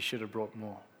 you should have brought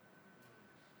more.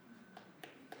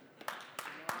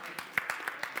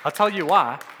 I'll tell you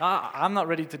why. I'm not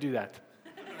ready to do that.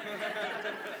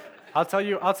 I'll tell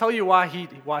you why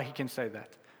he can say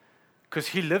that. Because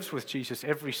he lives with Jesus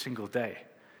every single day.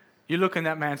 You look in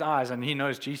that man's eyes and he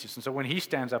knows Jesus. And so when he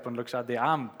stands up and looks out there,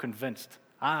 I'm convinced.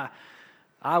 I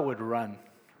would run.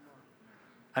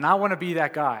 And I want to be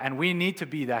that guy. And we need to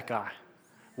be that guy.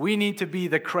 We need to be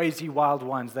the crazy wild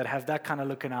ones that have that kind of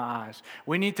look in our eyes.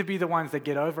 We need to be the ones that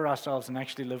get over ourselves and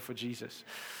actually live for Jesus.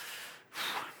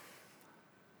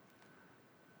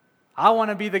 I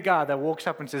want to be the guy that walks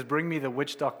up and says, bring me the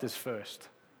witch doctors first.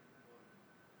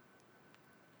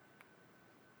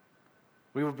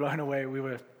 We were blown away. We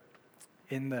were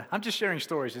I'm just sharing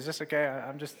stories. Is this okay?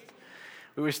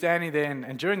 We were standing there,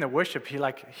 and during the worship,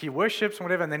 he worships and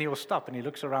whatever, and then he will stop and he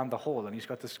looks around the hall and he's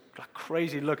got this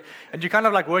crazy look. And you kind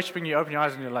of like worshiping, you open your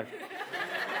eyes and you're like,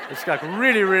 it's like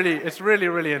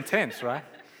really intense, right?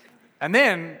 And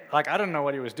then, I don't know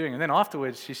what he was doing. And then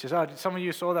afterwards, he says, did some of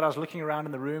you saw that I was looking around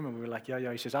in the room? And we were like,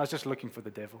 yeah. He says, I was just looking for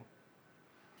the devil.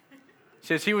 He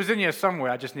says, he was in here somewhere.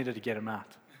 I just needed to get him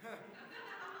out.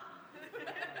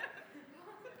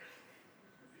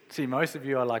 See, most of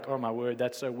you are like, oh my word,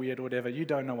 that's so weird or whatever. You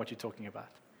don't know what you're talking about.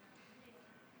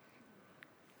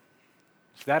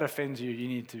 If that offends you, you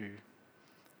need to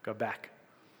go back.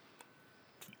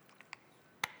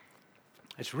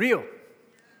 It's real.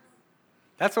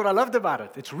 That's what I loved about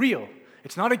it. It's real.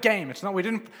 It's not a game. It's not,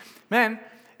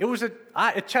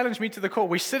 it challenged me to the core.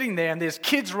 We're sitting there and there's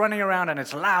kids running around and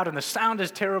it's loud and the sound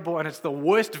is terrible and it's the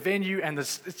worst venue and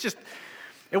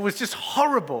it was just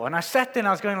horrible. And I sat there and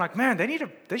I was going like, man,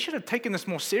 they should have taken this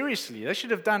more seriously. They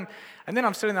should have done, and then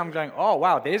I'm sitting there, I'm going, oh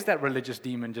wow, there's that religious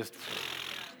demon just.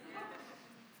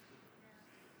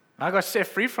 I got set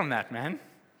free from that, man.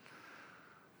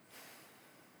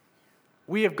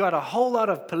 We have got a whole lot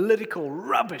of political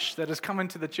rubbish that has come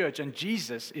into the church, and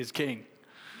Jesus is king.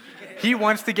 He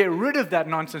wants to get rid of that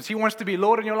nonsense. He wants to be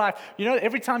Lord in your life. You know,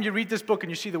 every time you read this book and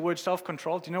you see the word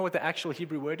self-control, do you know what the actual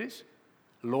Hebrew word is?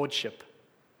 Lordship.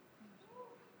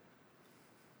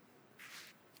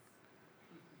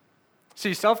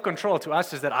 See, self-control to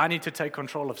us is that I need to take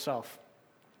control of self.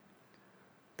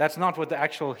 That's not what the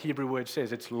actual Hebrew word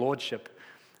says. It's lordship.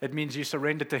 It means you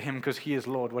surrender to Him because He is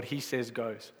Lord. What He says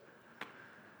goes.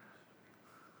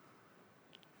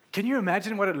 Can you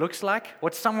imagine what it looks like?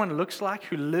 What someone looks like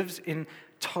who lives in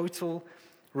total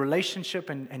relationship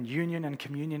and union and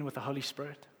communion with the Holy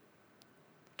Spirit?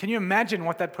 Can you imagine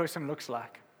what that person looks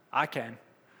like? I can.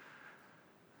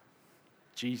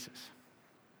 Jesus.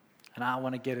 And I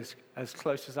want to get as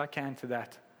close as I can to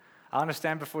that. I want to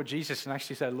stand before Jesus and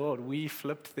actually say, Lord, we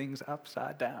flipped things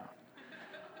upside down.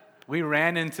 We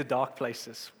ran into dark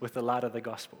places with the light of the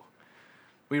gospel.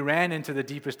 We ran into the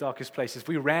deepest, darkest places.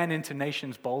 We ran into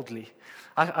nations boldly.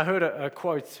 I heard a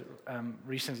quote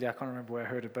recently. I can't remember where I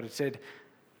heard it, but it said,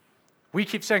 we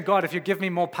keep saying, God, if you give me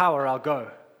more power, I'll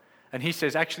go. And He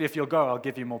says, actually, if you'll go, I'll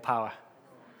give you more power.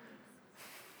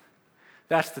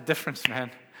 That's the difference,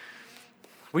 man.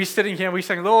 We're sitting here, we're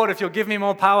saying, Lord, if you'll give me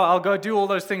more power, I'll go do all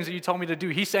those things that you told me to do.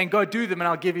 He's saying, go do them and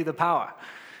I'll give you the power.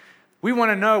 We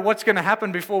want to know what's going to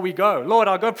happen before we go. Lord,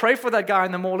 I'll go pray for that guy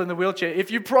in the mall in the wheelchair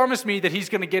if you promise me that he's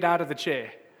going to get out of the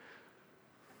chair.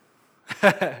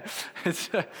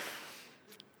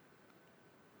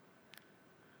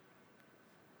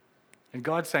 And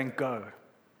God's saying, go.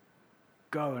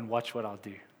 Go and watch what I'll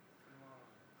do.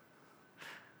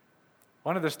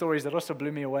 One of the stories that also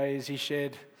blew me away is he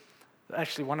shared,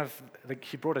 actually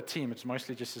he brought a team, it's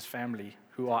mostly just his family,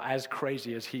 who are as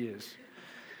crazy as he is.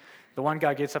 The one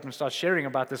guy gets up and starts sharing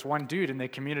about this one dude in their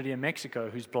community in Mexico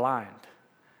who's blind.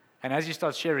 And as he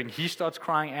starts sharing, he starts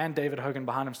crying and David Hogan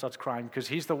behind him starts crying because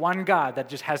he's the one guy that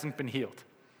just hasn't been healed.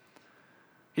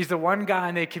 He's the one guy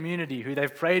in their community who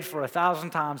they've prayed for 1,000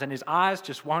 times and his eyes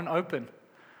just won't open.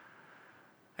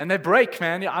 And they break,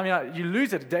 man. I mean, you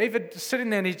lose it. David sitting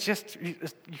there and you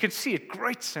can see it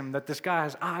grates him that this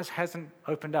guy's eyes hasn't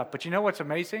opened up. But you know what's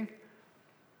amazing?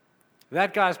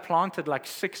 That guy's planted like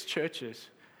 6 churches.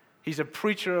 He's a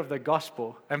preacher of the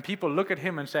gospel. And people look at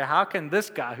him and say, how can this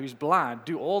guy who's blind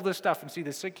do all this stuff and see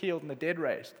the sick healed and the dead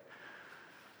raised?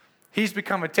 He's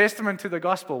become a testament to the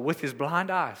gospel with his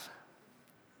blind eyes.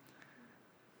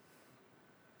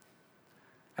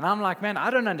 And I'm like, man,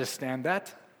 I don't understand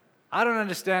that. I don't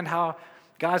understand how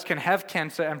guys can have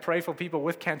cancer and pray for people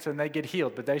with cancer and they get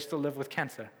healed, but they still live with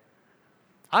cancer.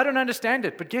 I don't understand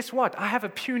it, but guess what? I have a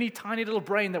puny, tiny little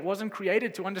brain that wasn't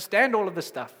created to understand all of this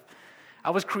stuff. I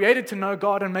was created to know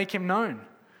God and make Him known.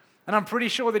 And I'm pretty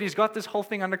sure that He's got this whole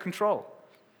thing under control.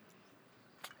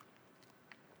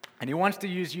 And He wants to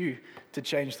use you to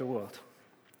change the world.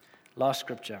 Last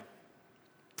scripture.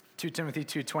 2 Timothy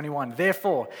 2:21.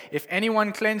 Therefore, if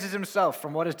anyone cleanses himself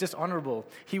from what is dishonorable,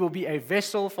 he will be a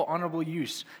vessel for honorable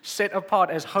use, set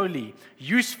apart as holy,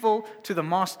 useful to the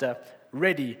master,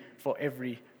 ready for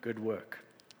every good work.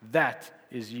 That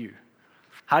is you.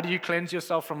 How do you cleanse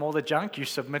yourself from all the junk? You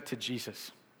submit to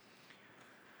Jesus.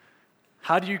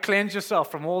 How do you cleanse yourself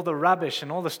from all the rubbish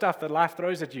and all the stuff that life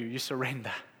throws at you? You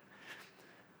surrender.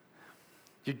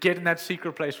 You get in that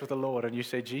secret place with the Lord and you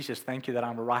say, Jesus, thank you that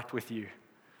I'm right with you.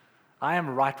 I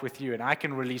am right with you, and I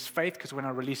can release faith because when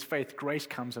I release faith, grace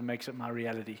comes and makes it my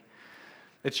reality.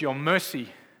 It's your mercy.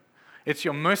 It's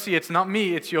your mercy. It's not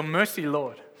me. It's your mercy,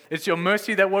 Lord. It's your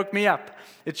mercy that woke me up.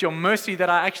 It's your mercy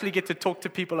that I actually get to talk to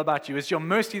people about you. It's your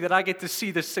mercy that I get to see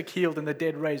the sick healed and the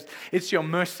dead raised. It's your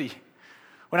mercy.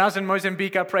 When I was in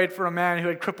Mozambique, I prayed for a man who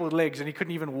had crippled legs and he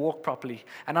couldn't even walk properly.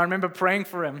 And I remember praying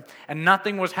for him and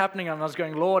nothing was happening. And I was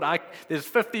going, Lord, there's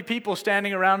 50 people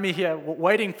standing around me here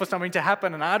waiting for something to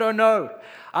happen and I don't know.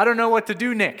 I don't know what to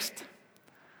do next.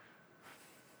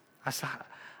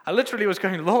 I literally was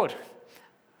going, Lord,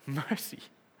 mercy.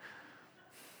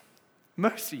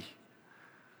 Mercy.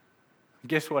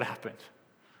 Guess what happened?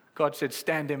 God said,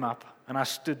 stand him up. And I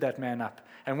stood that man up.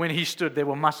 And when he stood, there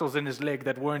were muscles in his leg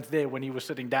that weren't there when he was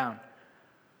sitting down.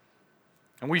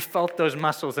 And we felt those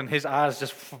muscles, and his eyes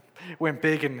just went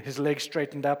big, and his legs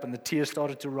straightened up, and the tears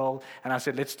started to roll. And I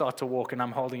said, let's start to walk. And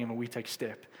I'm holding him, and we take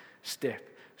step, step,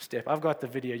 step. I've got the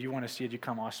video. You want to see it, you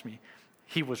come ask me.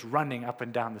 He was running up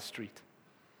and down the street.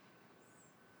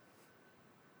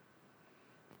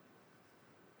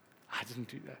 I didn't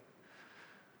do that.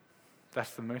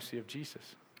 That's the mercy of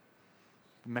Jesus.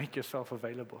 Make yourself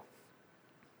available.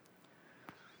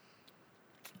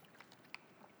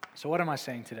 So what am I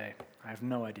saying today? I have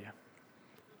no idea.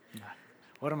 No.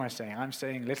 What am I saying? I'm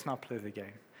saying let's not play the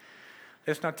game.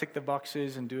 Let's not tick the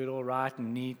boxes and do it all right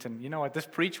and neat. And you know what? This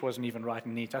preach wasn't even right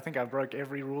and neat. I think I broke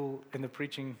every rule in the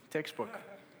preaching textbook.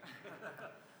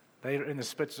 They're in the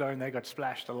spit zone. They got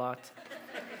splashed a lot.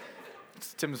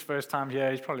 It's Tim's first time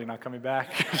here. He's probably not coming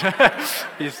back.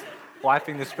 He's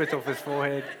wiping the spit off his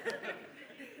forehead.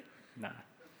 No.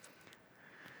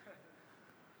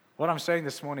 What I'm saying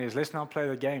this morning is let's not play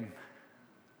the game.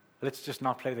 Let's just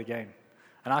not play the game.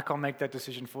 And I can't make that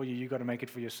decision for you. You've got to make it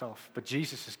for yourself. But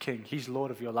Jesus is King. He's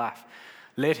Lord of your life.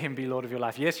 Let him be Lord of your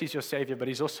life. Yes, he's your Savior, but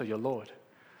he's also your Lord.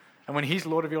 And when he's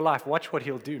Lord of your life, watch what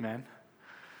he'll do, man.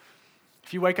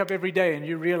 If you wake up every day and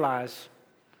you realize,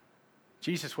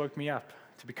 Jesus woke me up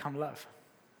to become love.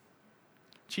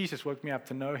 Jesus woke me up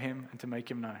to know him and to make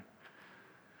him known.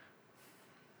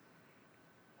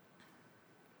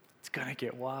 It's going to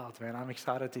get wild, man. I'm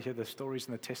excited to hear the stories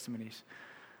and the testimonies.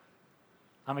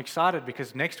 I'm excited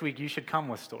because next week you should come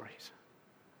with stories.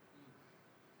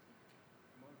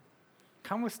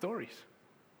 Come with stories.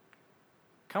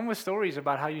 Come with stories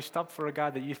about how you stopped for a guy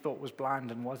that you thought was blind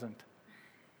and wasn't.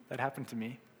 That happened to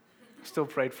me. Still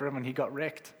prayed for him and he got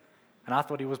wrecked. And I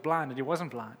thought he was blind and he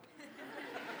wasn't blind.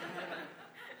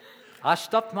 I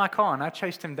stopped my car and I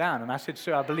chased him down and I said,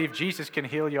 sir, I believe Jesus can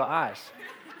heal your eyes.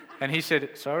 And he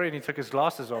said, sorry, and he took his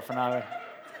glasses off. And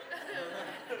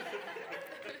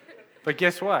But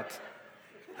guess what?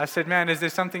 I said, man, is there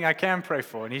something I can pray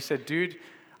for? And he said, dude,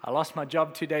 I lost my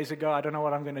job 2 days ago. I don't know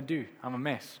what I'm going to do. I'm a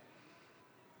mess.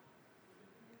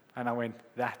 And I went,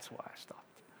 that's why I stopped.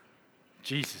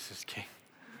 Jesus is King.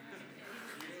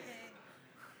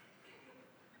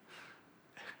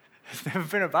 It's never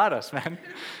been about us, man.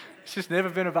 It's just never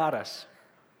been about us.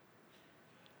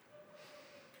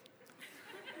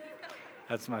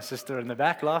 That's my sister in the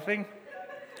back laughing.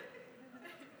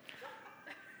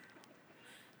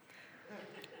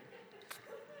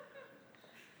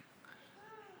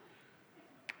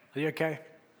 Are you okay?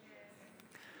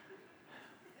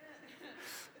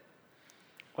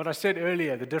 What I said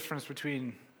earlier, the difference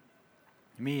between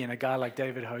me and a guy like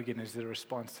David Hogan is the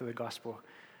response to the gospel.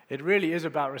 It really is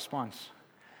about response.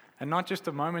 And not just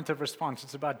a moment of response.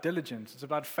 It's about diligence. It's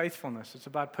about faithfulness. It's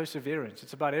about perseverance.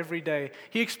 It's about every day.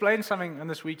 He explained something on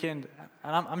this weekend,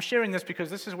 and I'm sharing this because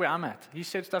this is where I'm at. He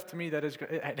said stuff to me that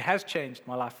it has changed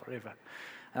my life forever.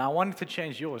 And I wanted to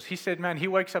change yours. He said, man, he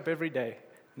wakes up every day.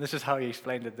 And this is how he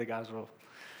explained it, the guy's role.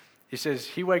 He says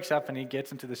he wakes up and he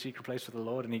gets into the secret place with the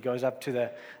Lord and he goes up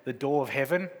to the door of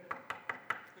heaven.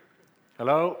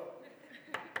 Hello?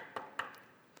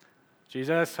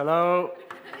 Jesus, hello?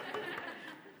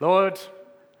 Lord?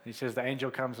 He says the angel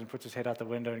comes and puts his head out the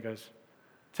window and goes,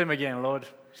 Tim again, Lord.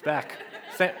 He's back.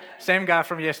 Same guy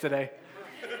from yesterday.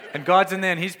 And God's in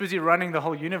there and he's busy running the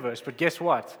whole universe. But guess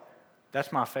what?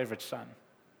 That's my favorite son.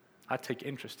 I take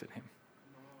interest in him.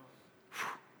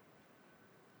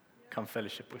 Come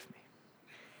fellowship with me.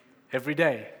 Every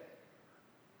day.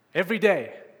 Every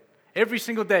day. Every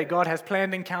single day, God has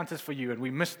planned encounters for you, and we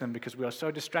miss them because we are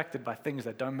so distracted by things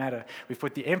that don't matter. We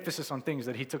put the emphasis on things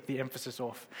that he took the emphasis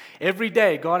off. Every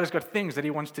day, God has got things that he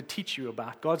wants to teach you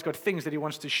about. God's got things that he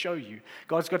wants to show you.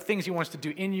 God's got things he wants to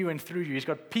do in you and through you. He's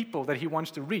got people that he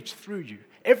wants to reach through you.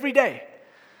 Every day.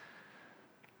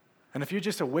 And if you're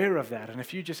just aware of that, and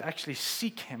if you just actually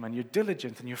seek him, and you're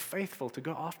diligent and you're faithful to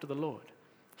go after the Lord,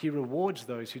 he rewards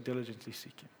those who diligently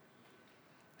seek him.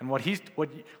 And what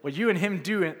you and him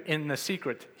do in the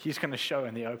secret, he's going to show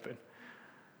in the open.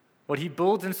 What he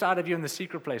builds inside of you in the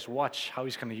secret place, watch how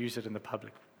he's going to use it in the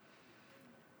public.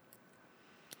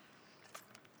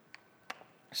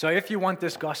 So if you want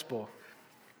this gospel,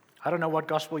 I don't know what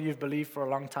gospel you've believed for a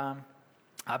long time.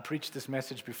 I preached this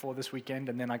message before this weekend,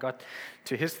 and then I got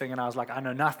to his thing, and I was like, I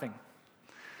know nothing.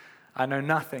 I know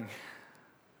nothing.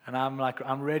 And I'm like,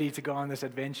 I'm ready to go on this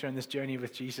adventure and this journey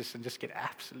with Jesus and just get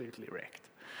absolutely wrecked.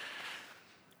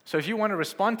 So if you want to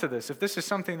respond to this, if this is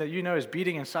something that you know is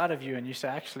beating inside of you and you say,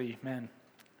 actually, man,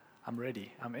 I'm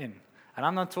ready, I'm in. And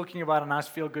I'm not talking about a nice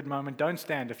feel-good moment. Don't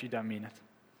stand if you don't mean it.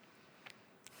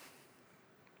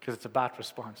 because it's about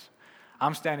response.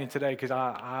 I'm standing today because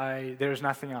there is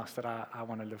nothing else that I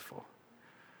want to live for.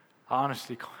 I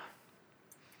honestly can't.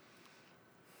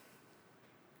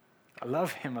 I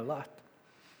love him a lot.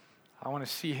 I want to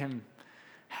see him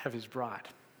have his bride.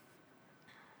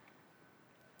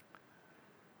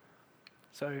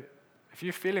 So if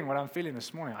you're feeling what I'm feeling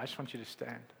this morning, I just want you to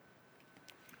stand.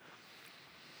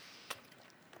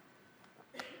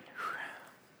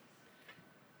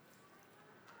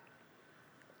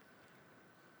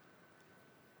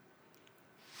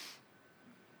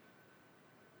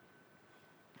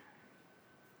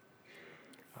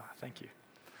 Oh, thank you.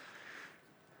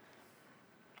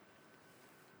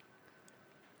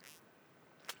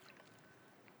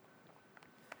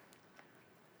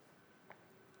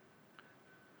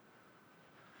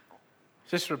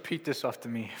 Just repeat this after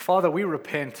me. Father, we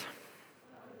repent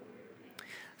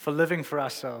for living for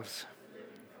ourselves.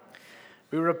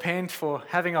 We repent for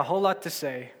having a whole lot to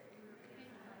say,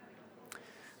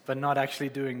 but not actually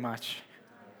doing much.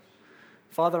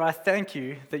 Father, I thank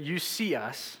you that you see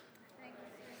us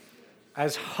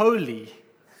as holy,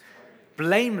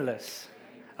 blameless,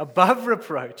 above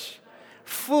reproach,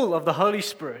 full of the Holy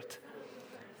Spirit.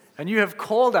 And you have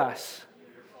called us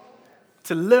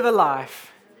to live a life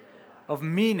of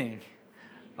meaning,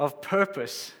 of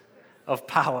purpose, of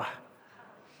power.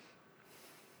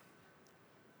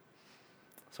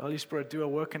 So Holy Spirit, do a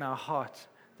work in our hearts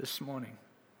this morning.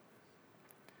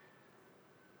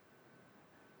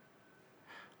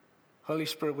 Holy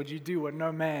Spirit, would you do what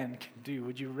no man can do?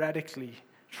 Would you radically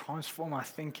transform our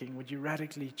thinking? Would you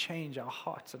radically change our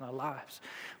hearts and our lives?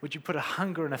 Would you put a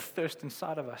hunger and a thirst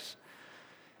inside of us?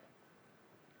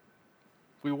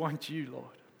 We want you, Lord.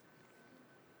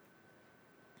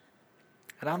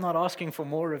 And I'm not asking for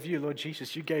more of you, Lord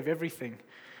Jesus. You gave everything.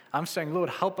 I'm saying, Lord,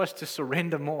 help us to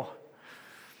surrender more.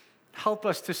 Help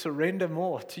us to surrender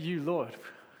more to you, Lord.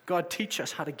 God, teach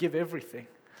us how to give everything.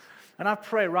 And I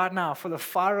pray right now for the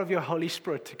fire of your Holy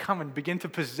Spirit to come and begin to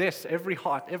possess every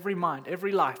heart, every mind,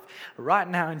 every life. Right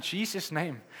now, in Jesus'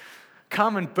 name,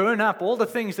 come and burn up all the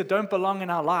things that don't belong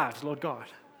in our lives, Lord God.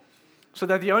 So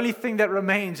that the only thing that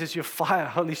remains is your fire,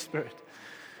 Holy Spirit.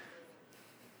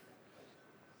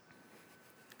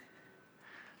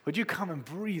 Would you come and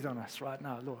breathe on us right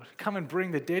now, Lord? Come and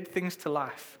bring the dead things to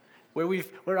life.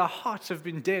 Where our hearts have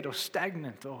been dead or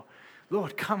stagnant, or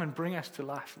Lord, come and bring us to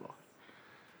life, Lord.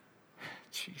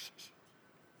 Jesus.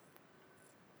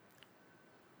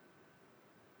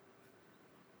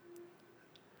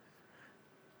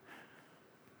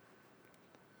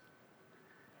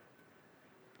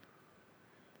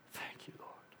 Thank you, Lord.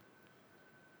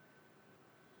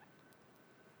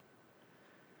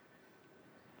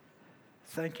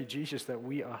 Thank you, Jesus, that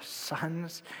we are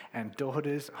sons and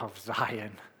daughters of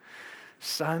Zion.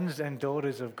 Sons and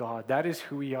daughters of God. That is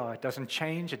who we are. It doesn't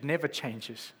change. It never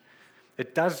changes.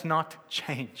 It does not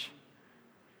change.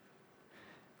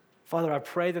 Father, I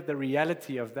pray that the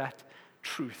reality of that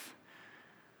truth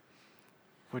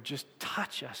would just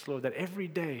touch us, Lord, that every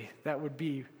day that would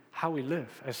be how we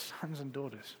live as sons and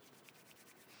daughters.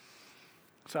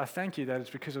 So I thank you that it's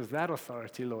because of that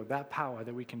authority, Lord, that power,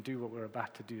 that we can do what we're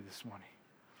about to do this morning.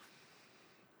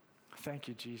 Thank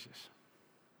you, Jesus.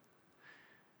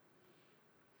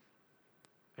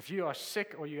 If you are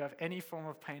sick or you have any form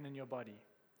of pain in your body,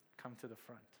 come to the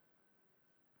front.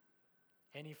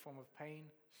 Any form of pain,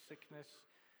 sickness,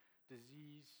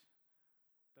 disease,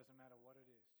 doesn't matter what it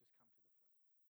is.